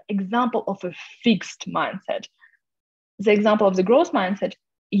an example of a fixed mindset. The example of the growth mindset,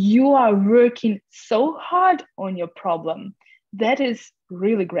 you are working so hard on your problem. That is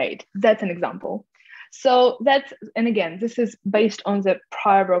really great. That's an example. So and again, this is based on the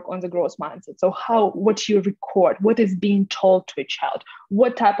prior work on the growth mindset. So what you record, what is being told to a child,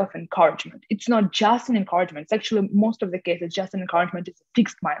 what type of encouragement. It's not just an encouragement. It's actually most of the cases, just an encouragement is a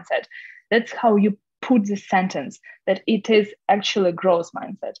fixed mindset. That's how you put the sentence that it is actually a growth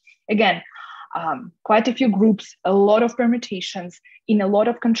mindset. Again, quite a few groups, a lot of permutations. In a lot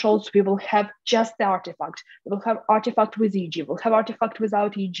of controls, we will have just the artifact. We will have artifact with EEG. We'll have artifact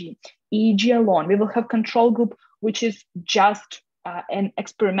without EEG. EEG alone. We will have control group, which is just an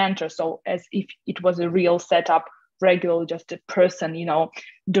experimenter. So as if it was a real setup, regular, just a person,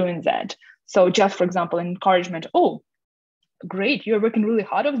 doing that. So just, for example, encouragement. Oh, great. You're working really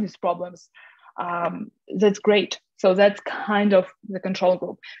hard on these problems. That's great. So that's kind of the control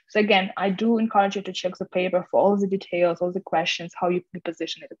group. So again, I do encourage you to check the paper for all the details, all the questions, how you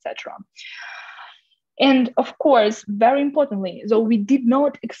position it, etc. And of course, very importantly, so we did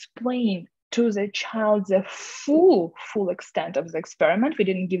not explain to the child the full extent of the experiment. We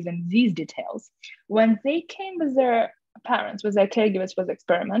didn't give them these details. When they came with their parents, with their caregivers for the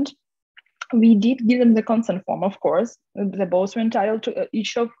experiment, we did give them the consent form, of course. They both were entitled to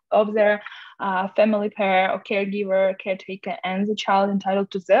each of their family pair or caregiver, caretaker, and the child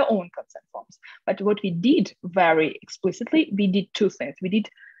entitled to their own consent forms. But what we did very explicitly, we did 2 things. We did,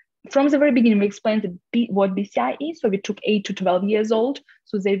 from the very beginning, we explained what BCI is. So we took 8 to 12 years old,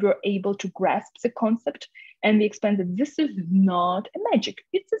 so they were able to grasp the concept. And we explained that this is not a magic.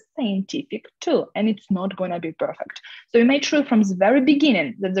 It's a scientific tool, and it's not going to be perfect. So we made sure from the very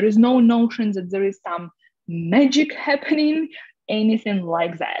beginning that there is no notion that there is some magic happening, anything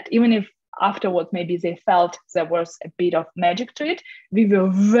like that. Even if afterwards maybe they felt there was a bit of magic to it, we were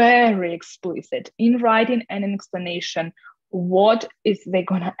very explicit in writing and in explanation what is they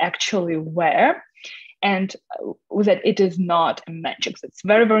going to actually wear. and that it is not a magic. So it's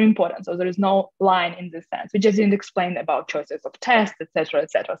very, very important. So there is no line in this sense. We just didn't explain about choices of tests, etc.,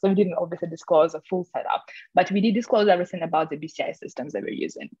 etc. So we didn't obviously disclose a full setup, but we did disclose everything about the BCI systems that we're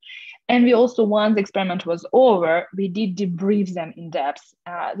using. And we also, once the experiment was over, we did debrief them in depth.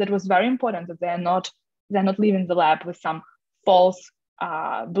 That was very important, that they're not leaving the lab with some false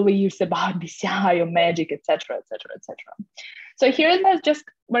beliefs about BCI or magic, etc., etc., etc. So here is just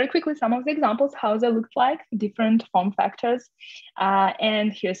very quickly some of the examples, how they looked like, different form factors.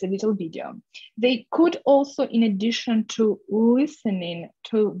 And here's a little video. They could also, in addition to listening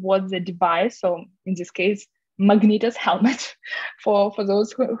to what the device, so in this case, Magneto's helmet, for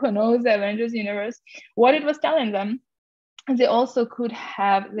those who know the Avengers universe, what it was telling them, they also could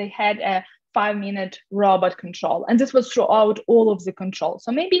have, they had a 5-minute robot control. And this was throughout all of the control.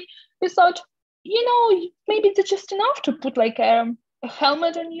 So maybe we thought, maybe it's just enough to put like a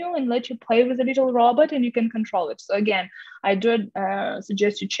helmet on you and let you play with a little robot and you can control it. So again, I do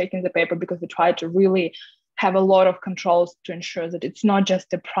suggest you checking the paper, because we try to really have a lot of controls to ensure that it's not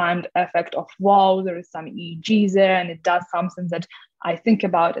just a primed effect of, wow, there is some EEGs there and it does something that I think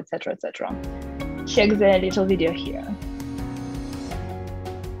about, etc., etc. Check the little video here.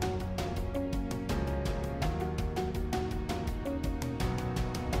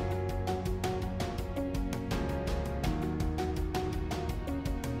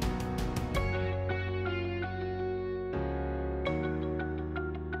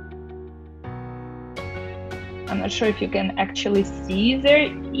 I'm not sure if you can actually see their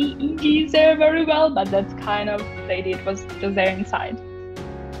EEGs there very well, but that's kind of the idea. It was just there inside.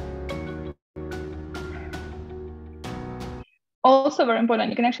 Also very important,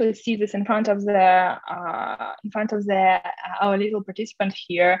 you can actually see this in front of our little participant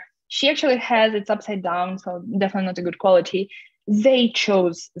here. She actually has it upside down, so definitely not a good quality. They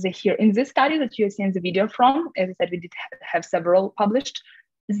chose here in this study that you're seeing the video from, as I said, we did have several published.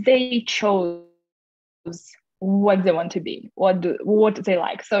 They chose what they want to be, what they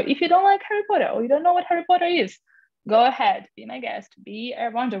like. So if you don't like Harry Potter, or you don't know what Harry Potter is, go ahead, be my guest, be a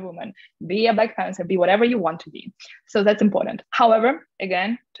Wonder Woman, be a Black Panther, be whatever you want to be. So that's important. However,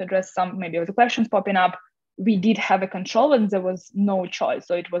 again, to address some maybe of the questions popping up, we did have a control and there was no choice.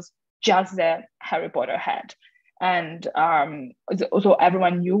 So it was just the Harry Potter had. And so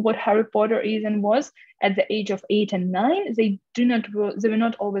everyone knew what Harry Potter is and was. At the age of 8 and 9, they were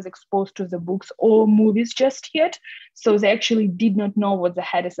not always exposed to the books or movies just yet. So they actually did not know what the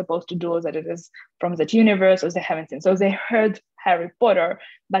head is supposed to do, or that it is from that universe, or they haven't seen. So they heard Harry Potter,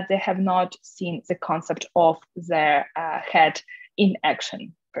 but they have not seen the concept of the head in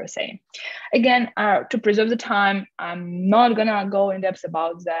action, per se. Again, to preserve the time, I'm not gonna go in depth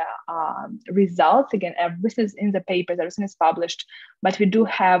about the results. Again, everything is in the papers, everything is published, but we do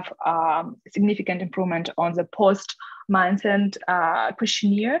have significant improvement on the post-mindset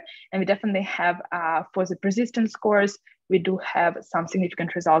questionnaire, and we definitely have for the persistence scores, we do have some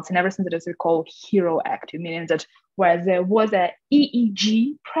significant results in everything that is we call hero active, meaning that where there was a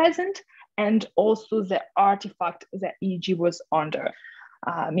EEG present and also the artifact the EEG was under.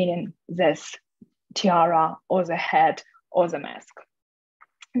 Meaning this tiara or the head or the mask.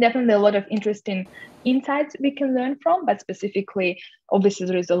 Definitely a lot of interesting insights we can learn from, but specifically, obviously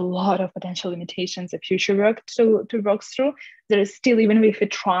there is a lot of potential limitations of future work to work through. There is still, even if we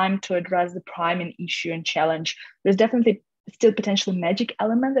try to address the priming issue and challenge, there's definitely still potential magic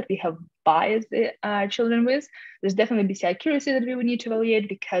element that we have biased the children with. There's definitely BCI accuracy that we would need to evaluate,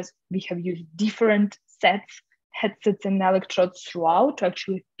 because we have used different headsets and electrodes throughout to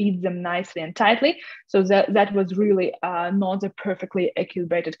actually feed them nicely and tightly. So that was really not a perfectly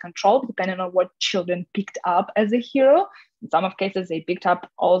equilibrated control, depending on what children picked up as a hero. In some of cases, they picked up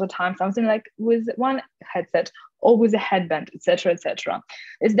all the time something like with one headset or with a headband, etc., etc.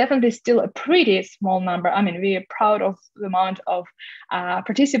 It's definitely still a pretty small number. I mean, we are proud of the amount of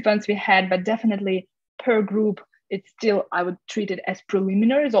participants we had, but definitely per group, it's still, I would treat it as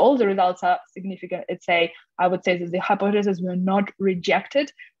preliminary. So all the results are significant. I would say that the hypotheses were not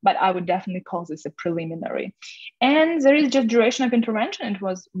rejected, but I would definitely call this a preliminary. And there is just duration of intervention. It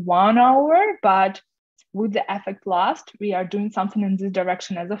was 1 hour, but would the effect last? We are doing something in this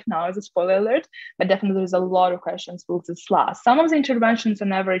direction as of now, as a spoiler alert, but definitely there's a lot of questions, will this last? Some of the interventions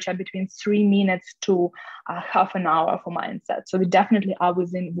on average are between 3 minutes to half an hour for mindset. So we definitely are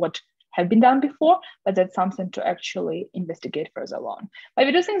within what have been done before, but that's something to actually investigate further along. But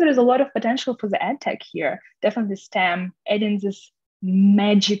we do think there is a lot of potential for the ed tech here. Definitely STEM, adding this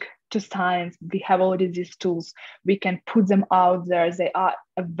magic to science. We have already these tools. We can put them out there. They are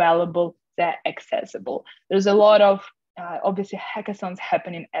available. They're accessible. There's a lot of obviously hackathons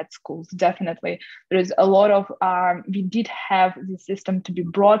happening at schools. Definitely, there is a lot of, we did have this system to be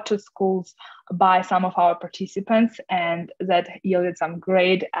brought to schools by some of our participants, and that yielded some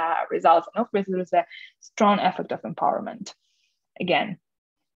great results. And of course, there is a strong effect of empowerment. Again,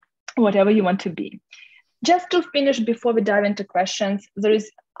 whatever you want to be. Just to finish before we dive into questions,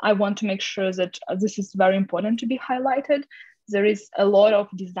 I want to make sure that this is very important to be highlighted. There is a lot of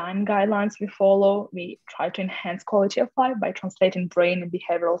design guidelines we follow. We try to enhance quality of life by translating brain and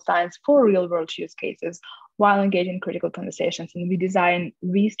behavioral science for real world use cases while engaging in critical conversations. And we design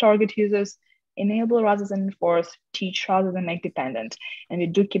these target users, enable rather than enforce, teach rather than make dependent. And we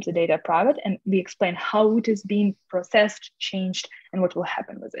do keep the data private, and we explain how it is being processed, changed, and what will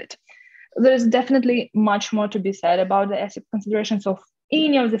happen with it. There's definitely much more to be said about the ethical considerations of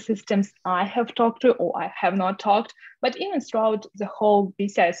any of the systems I have talked to or I have not talked, but even throughout the whole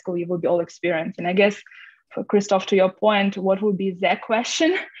BCI school, you will be all experiencing. And I guess, for Christoph, to your point, what would be the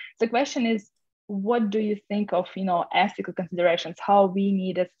question? The question is, what do you think of, ethical considerations, how we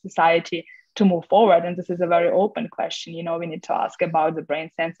need as a society to move forward? And this is a very open question, we need to ask about the brain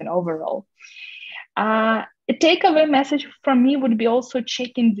sensing overall. A takeaway message from me would be also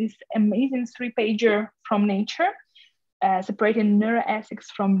checking this amazing 3-pager from Nature, separating neuroethics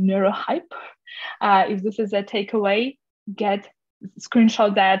from neurohype. If this is a takeaway,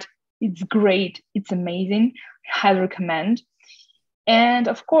 screenshot that. It's great. It's amazing. Highly recommend. And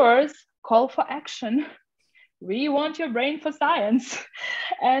of course, call for action. We want your brain for science.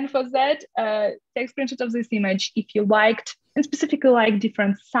 And for that, take a screenshot of this image if you liked, and specifically like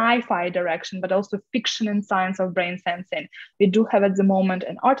different sci-fi direction, but also fiction and science of brain sensing. We do have at the moment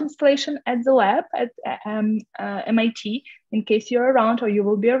an art installation at the lab at MIT. In case you're around or you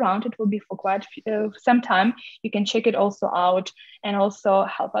will be around, it will be for quite some time. You can check it also out and also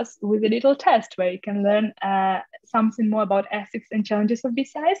help us with a little test where you can learn something more about ethics and challenges of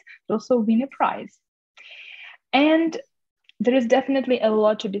BCIs, but also win a prize. And there is definitely a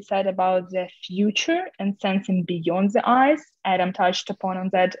lot to be said about the future and sensing beyond the eyes. Adam touched upon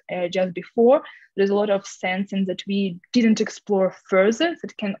that just before. There's a lot of sensing that we didn't explore further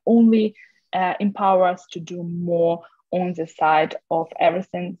that can only empower us to do more on the side of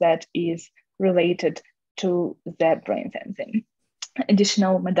everything that is related to the brain sensing.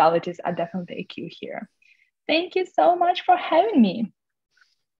 Additional modalities are definitely a cue here. Thank you so much for having me.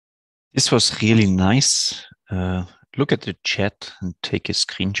 This was really nice. Look at the chat and take a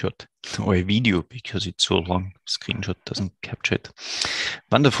screenshot or a video because it's so long. Screenshot doesn't capture it.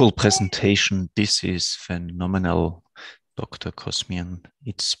 Wonderful presentation. This is phenomenal, Dr. Kosmyna.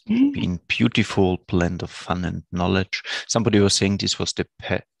 It's been beautiful blend of fun and knowledge. Somebody was saying this was the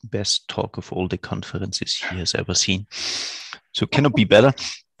best talk of all the conferences he has ever seen. So cannot be better.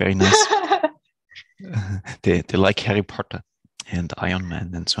 Very nice. They like Harry Potter and Iron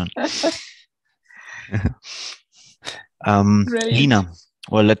Man and so on. Lina,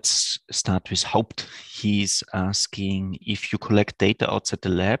 well, let's start with Haupt. He's asking if you collect data outside the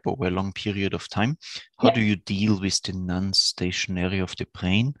lab over a long period of time, how do you deal with the non-stationary of the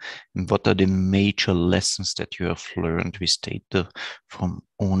brain? And what are the major lessons that you have learned with data from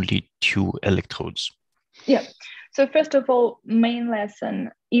only 2 electrodes? Yeah. So first of all, main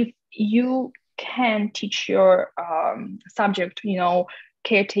lesson, if you can teach your subject,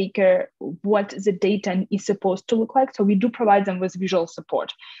 caretaker, what the data is supposed to look like. So we do provide them with visual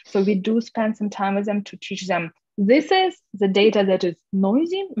support. So we do spend some time with them to teach them, this is the data that is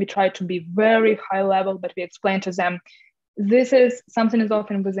noisy. We try to be very high level, but we explain to them, this is something is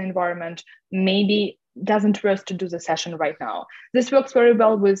often with the environment. Maybe doesn't work to do the session right now. This works very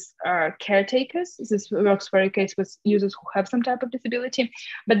well with caretakers. This works very case with users who have some type of disability,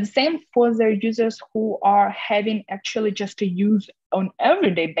 but the same for their users who are having actually just to use on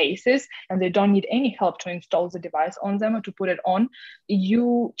everyday basis and they don't need any help to install the device on them or to put it on.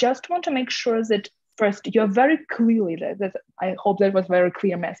 You just want to make sure that first, you're very clearly, I hope that was a very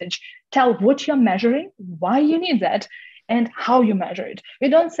clear message. Tell what you're measuring, why you need that, and how you measure it. We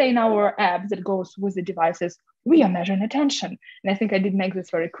don't say in our app that goes with the devices, we are measuring attention. And I think I did make this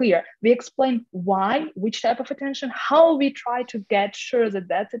very clear. We explain why, which type of attention, how we try to get sure that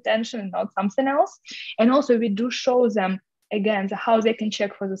that's attention and not something else. And also we do show them, again, how they can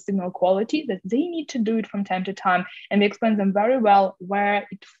check for the signal quality, that they need to do it from time to time. And we explain them very well where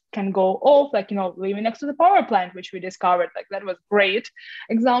it can go off, like, living next to the power plant, which we discovered, like that was great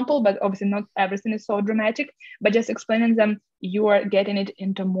example, but obviously not everything is so dramatic, but just explaining them, you are getting it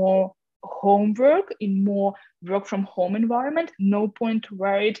into more homework, in more work from home environment. No point to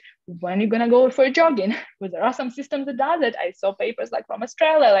worry when you're going to go for jogging, because there are some systems that does it. I saw papers like from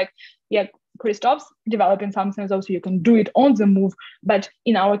Australia, like, Christoph's developing something also you can do it on the move. But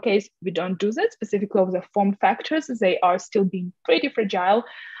in our case, we don't do that specifically of the form factors. They are still being pretty fragile.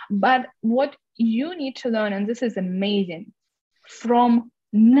 But what you need to learn, and this is amazing, from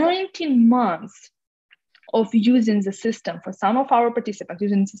 19 months of using the system, for some of our participants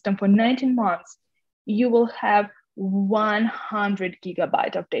using the system for 19 months, you will have 100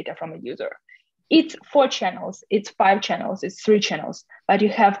 gigabytes of data from a user. It's 4 channels, it's 5 channels, it's 3 channels, but you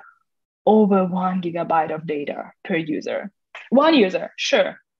have over 1 gigabyte of data per user. One user,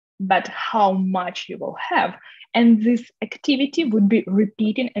 sure, but how much you will have. And this activity would be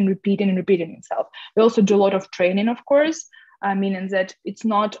repeating and repeating and repeating itself. We also do a lot of training, of course, meaning that it's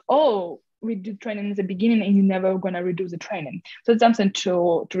not, we do training in the beginning and you're never going to redo the training. So it's something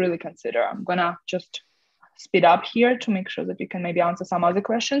to really consider. I'm going to just speed up here to make sure that we can maybe answer some other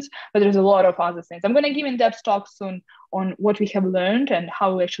questions, but there's a lot of other things. I'm going to give in-depth talk soon on what we have learned and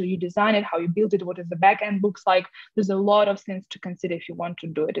how actually you design it, how you build it, what is the backend looks like. There's a lot of things to consider if you want to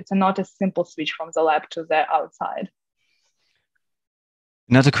do it. It's not a simple switch from the lab to the outside.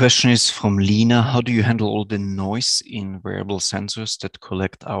 Another question is from Lena. How do you handle all the noise in wearable sensors that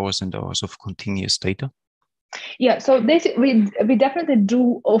collect hours and hours of continuous data? Yeah, so we definitely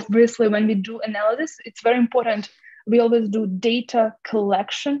do, obviously, when we do analysis, it's very important. We always do data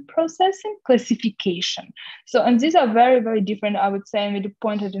collection, processing, classification. So, and these are very, very different, I would say, and we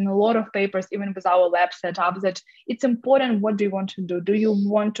pointed in a lot of papers, even with our lab setup, that it's important. What do you want to do? Do you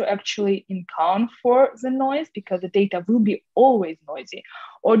want to actually account for the noise because the data will be always noisy?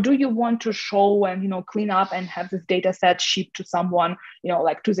 Or do you want to show and, clean up and have this data set shipped to someone,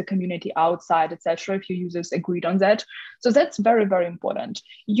 like to the community outside, etc. if your users agreed on that? So that's very, very important.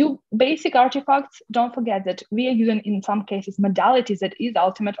 You basic artifacts, don't forget that we are using in some cases modalities that is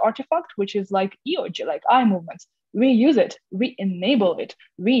ultimate artifact, which is like EOG, like eye movements. We use it, we enable it,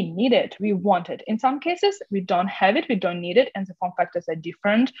 we need it, we want it. In some cases, we don't have it, we don't need it, and the form factors are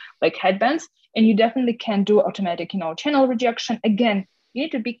different, like headbands, and you definitely can do automatic, channel rejection. Again, you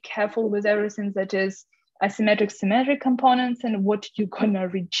need to be careful with everything that is asymmetric, symmetric components and what you're gonna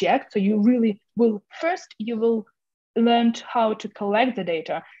reject. So you really will, first you will learn how to collect the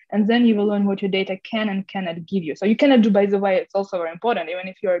data, and then you will learn what your data can and cannot give you. So you cannot do, by the way, it's also very important, even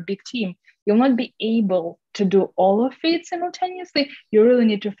if you're a big team, you'll not be able to do all of it simultaneously. You really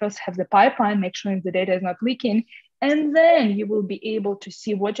need to first have the pipeline, make sure the data is not leaking, and then you will be able to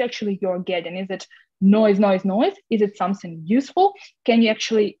see what actually you're getting. Is it noise? Is it something useful? Can you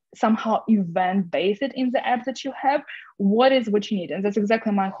actually somehow event base it in the app that you have? What is what you need? And that's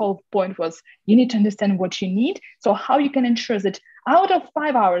exactly my whole point was, you need to understand what you need. So how you can ensure that out of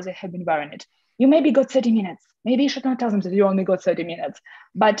 5 hours I have been wearing it, you maybe got 30 minutes. Maybe you should not tell them that you only got 30 minutes,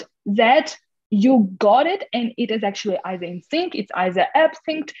 but that you got it and it is actually either in sync, it's either app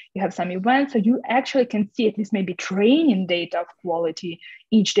synced, you have some events, so you actually can see at least maybe training data of quality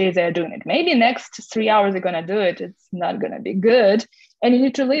each day they're doing it. Maybe next 3 hours they're gonna do it, it's not gonna be good, and you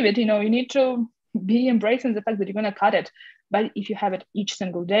need to leave it, you need to be embracing the fact that you're gonna cut it. But if you have it each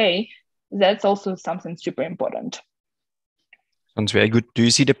single day, that's also something super important. Sounds very good. Do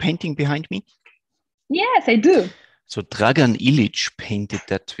you see the painting behind me? Yes, I do. So Dragan Ilic painted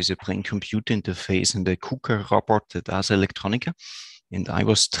that with a brain-computer interface and a KUKA robot at Ars Electronica. And I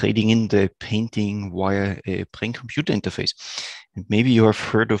was trading in the painting via a brain-computer interface. And maybe you have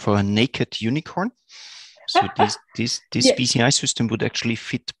heard of a naked unicorn. So this yes. BCI system would actually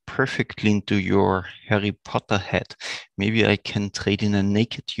fit perfectly into your Harry Potter head. Maybe I can trade in a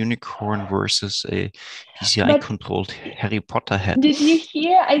naked unicorn versus a BCI-controlled Harry Potter head. Did you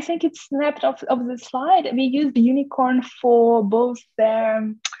hear? I think it's snapped off of the slide. We used the unicorn for both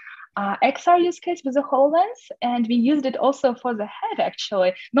the XR use case with the HoloLens, and we used it also for the head,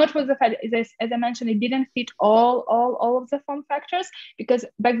 actually. Not for the head, as I mentioned, it didn't fit all of the form factors, because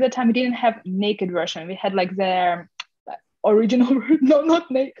back that time we didn't have naked version. We had like the original,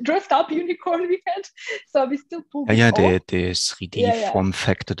 not dressed up unicorn we had. So we still pulled it off. The 3D form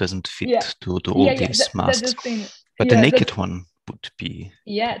factor doesn't fit to all these masks. But the naked one would be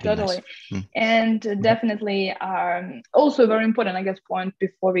totally nice. And definitely also very important, I guess, point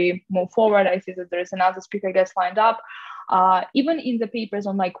before we move forward. I see that there is another speaker, I guess, lined up. Even in the papers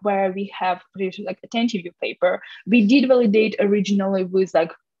on like where we have produced like attentive view paper, we did validate originally with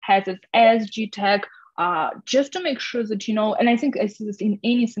like hazards as GTech, just to make sure that, and I think I see this in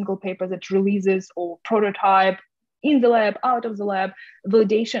any single paper that releases or prototype in the lab, out of the lab,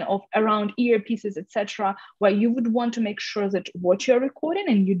 validation of around earpieces, etc., where you would want to make sure that what you're recording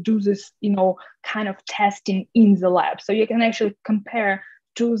and you do this, kind of testing in the lab. So you can actually compare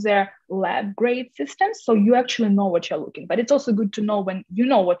to their lab grade systems, so you actually know what you're looking. But it's also good to know when you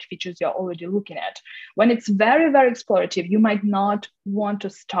know what features you're already looking at. When it's very, very explorative, you might not want to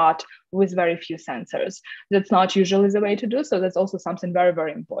start with very few sensors. That's not usually the way to do. So that's also something very,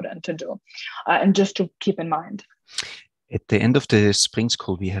 very important to do, and just to keep in mind. At the end of the spring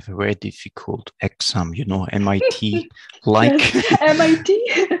school, we have a very difficult exam, MIT like. Yes,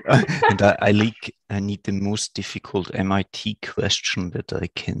 MIT. And I need the most difficult MIT question that I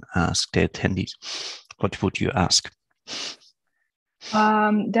can ask the attendees. What would you ask?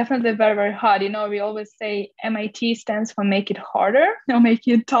 Definitely very, very hard. We always say MIT stands for make it harder, make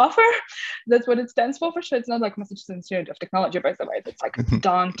it tougher. That's what it stands for sure. It's not like Massachusetts Institute of Technology, by the way. It's like,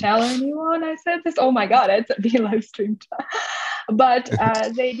 don't tell anyone I said this. Oh my God, it's being live streamed. But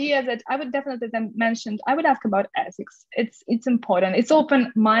the idea that I would definitely then mention, I would ask about ethics. It's important. It's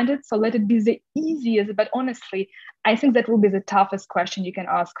open-minded, so let it be the easiest. But honestly, I think that will be the toughest question you can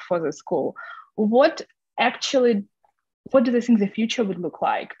ask for the school. What do they think the future would look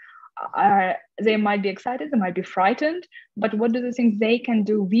like? They might be excited, they might be frightened, but what do they think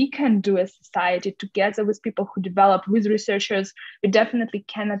we can do as society together with people who develop, with researchers? We definitely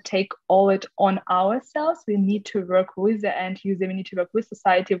cannot take all it on ourselves. We need to work with the end user, we need to work with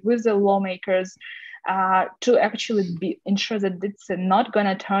society, with the lawmakers, to actually ensure that it's not going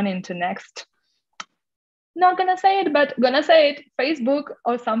to turn into next, not going to say it, but going to say it, Facebook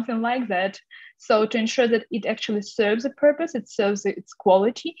or something like that. So to ensure that it actually serves a purpose, it serves its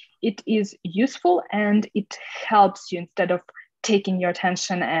quality, it is useful, and it helps you instead of taking your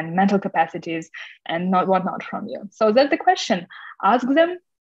attention and mental capacities and whatnot from you. So that's the question. Ask them,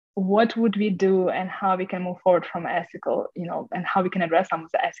 what would we do and how we can move forward from ethical, and how we can address some of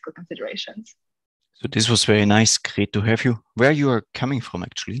the ethical considerations. So this was very nice. Great to have you. Where you are coming from,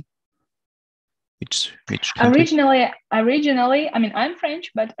 actually? Which country? Originally, I mean, I'm French,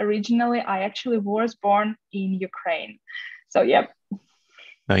 but originally I actually was born in Ukraine. So, yeah.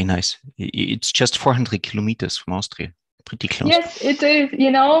 Very nice. It's just 400 kilometers from Austria. Pretty close. Yes, it is.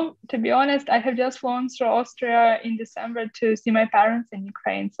 To be honest, I have just flown through Austria in December to see my parents in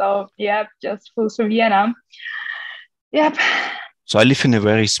Ukraine. So, yeah, just flew through Vienna. Yep. So I live in a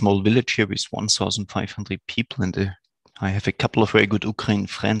very small village here with 1,500 people, and I have a couple of very good Ukrainian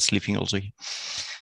friends living also here.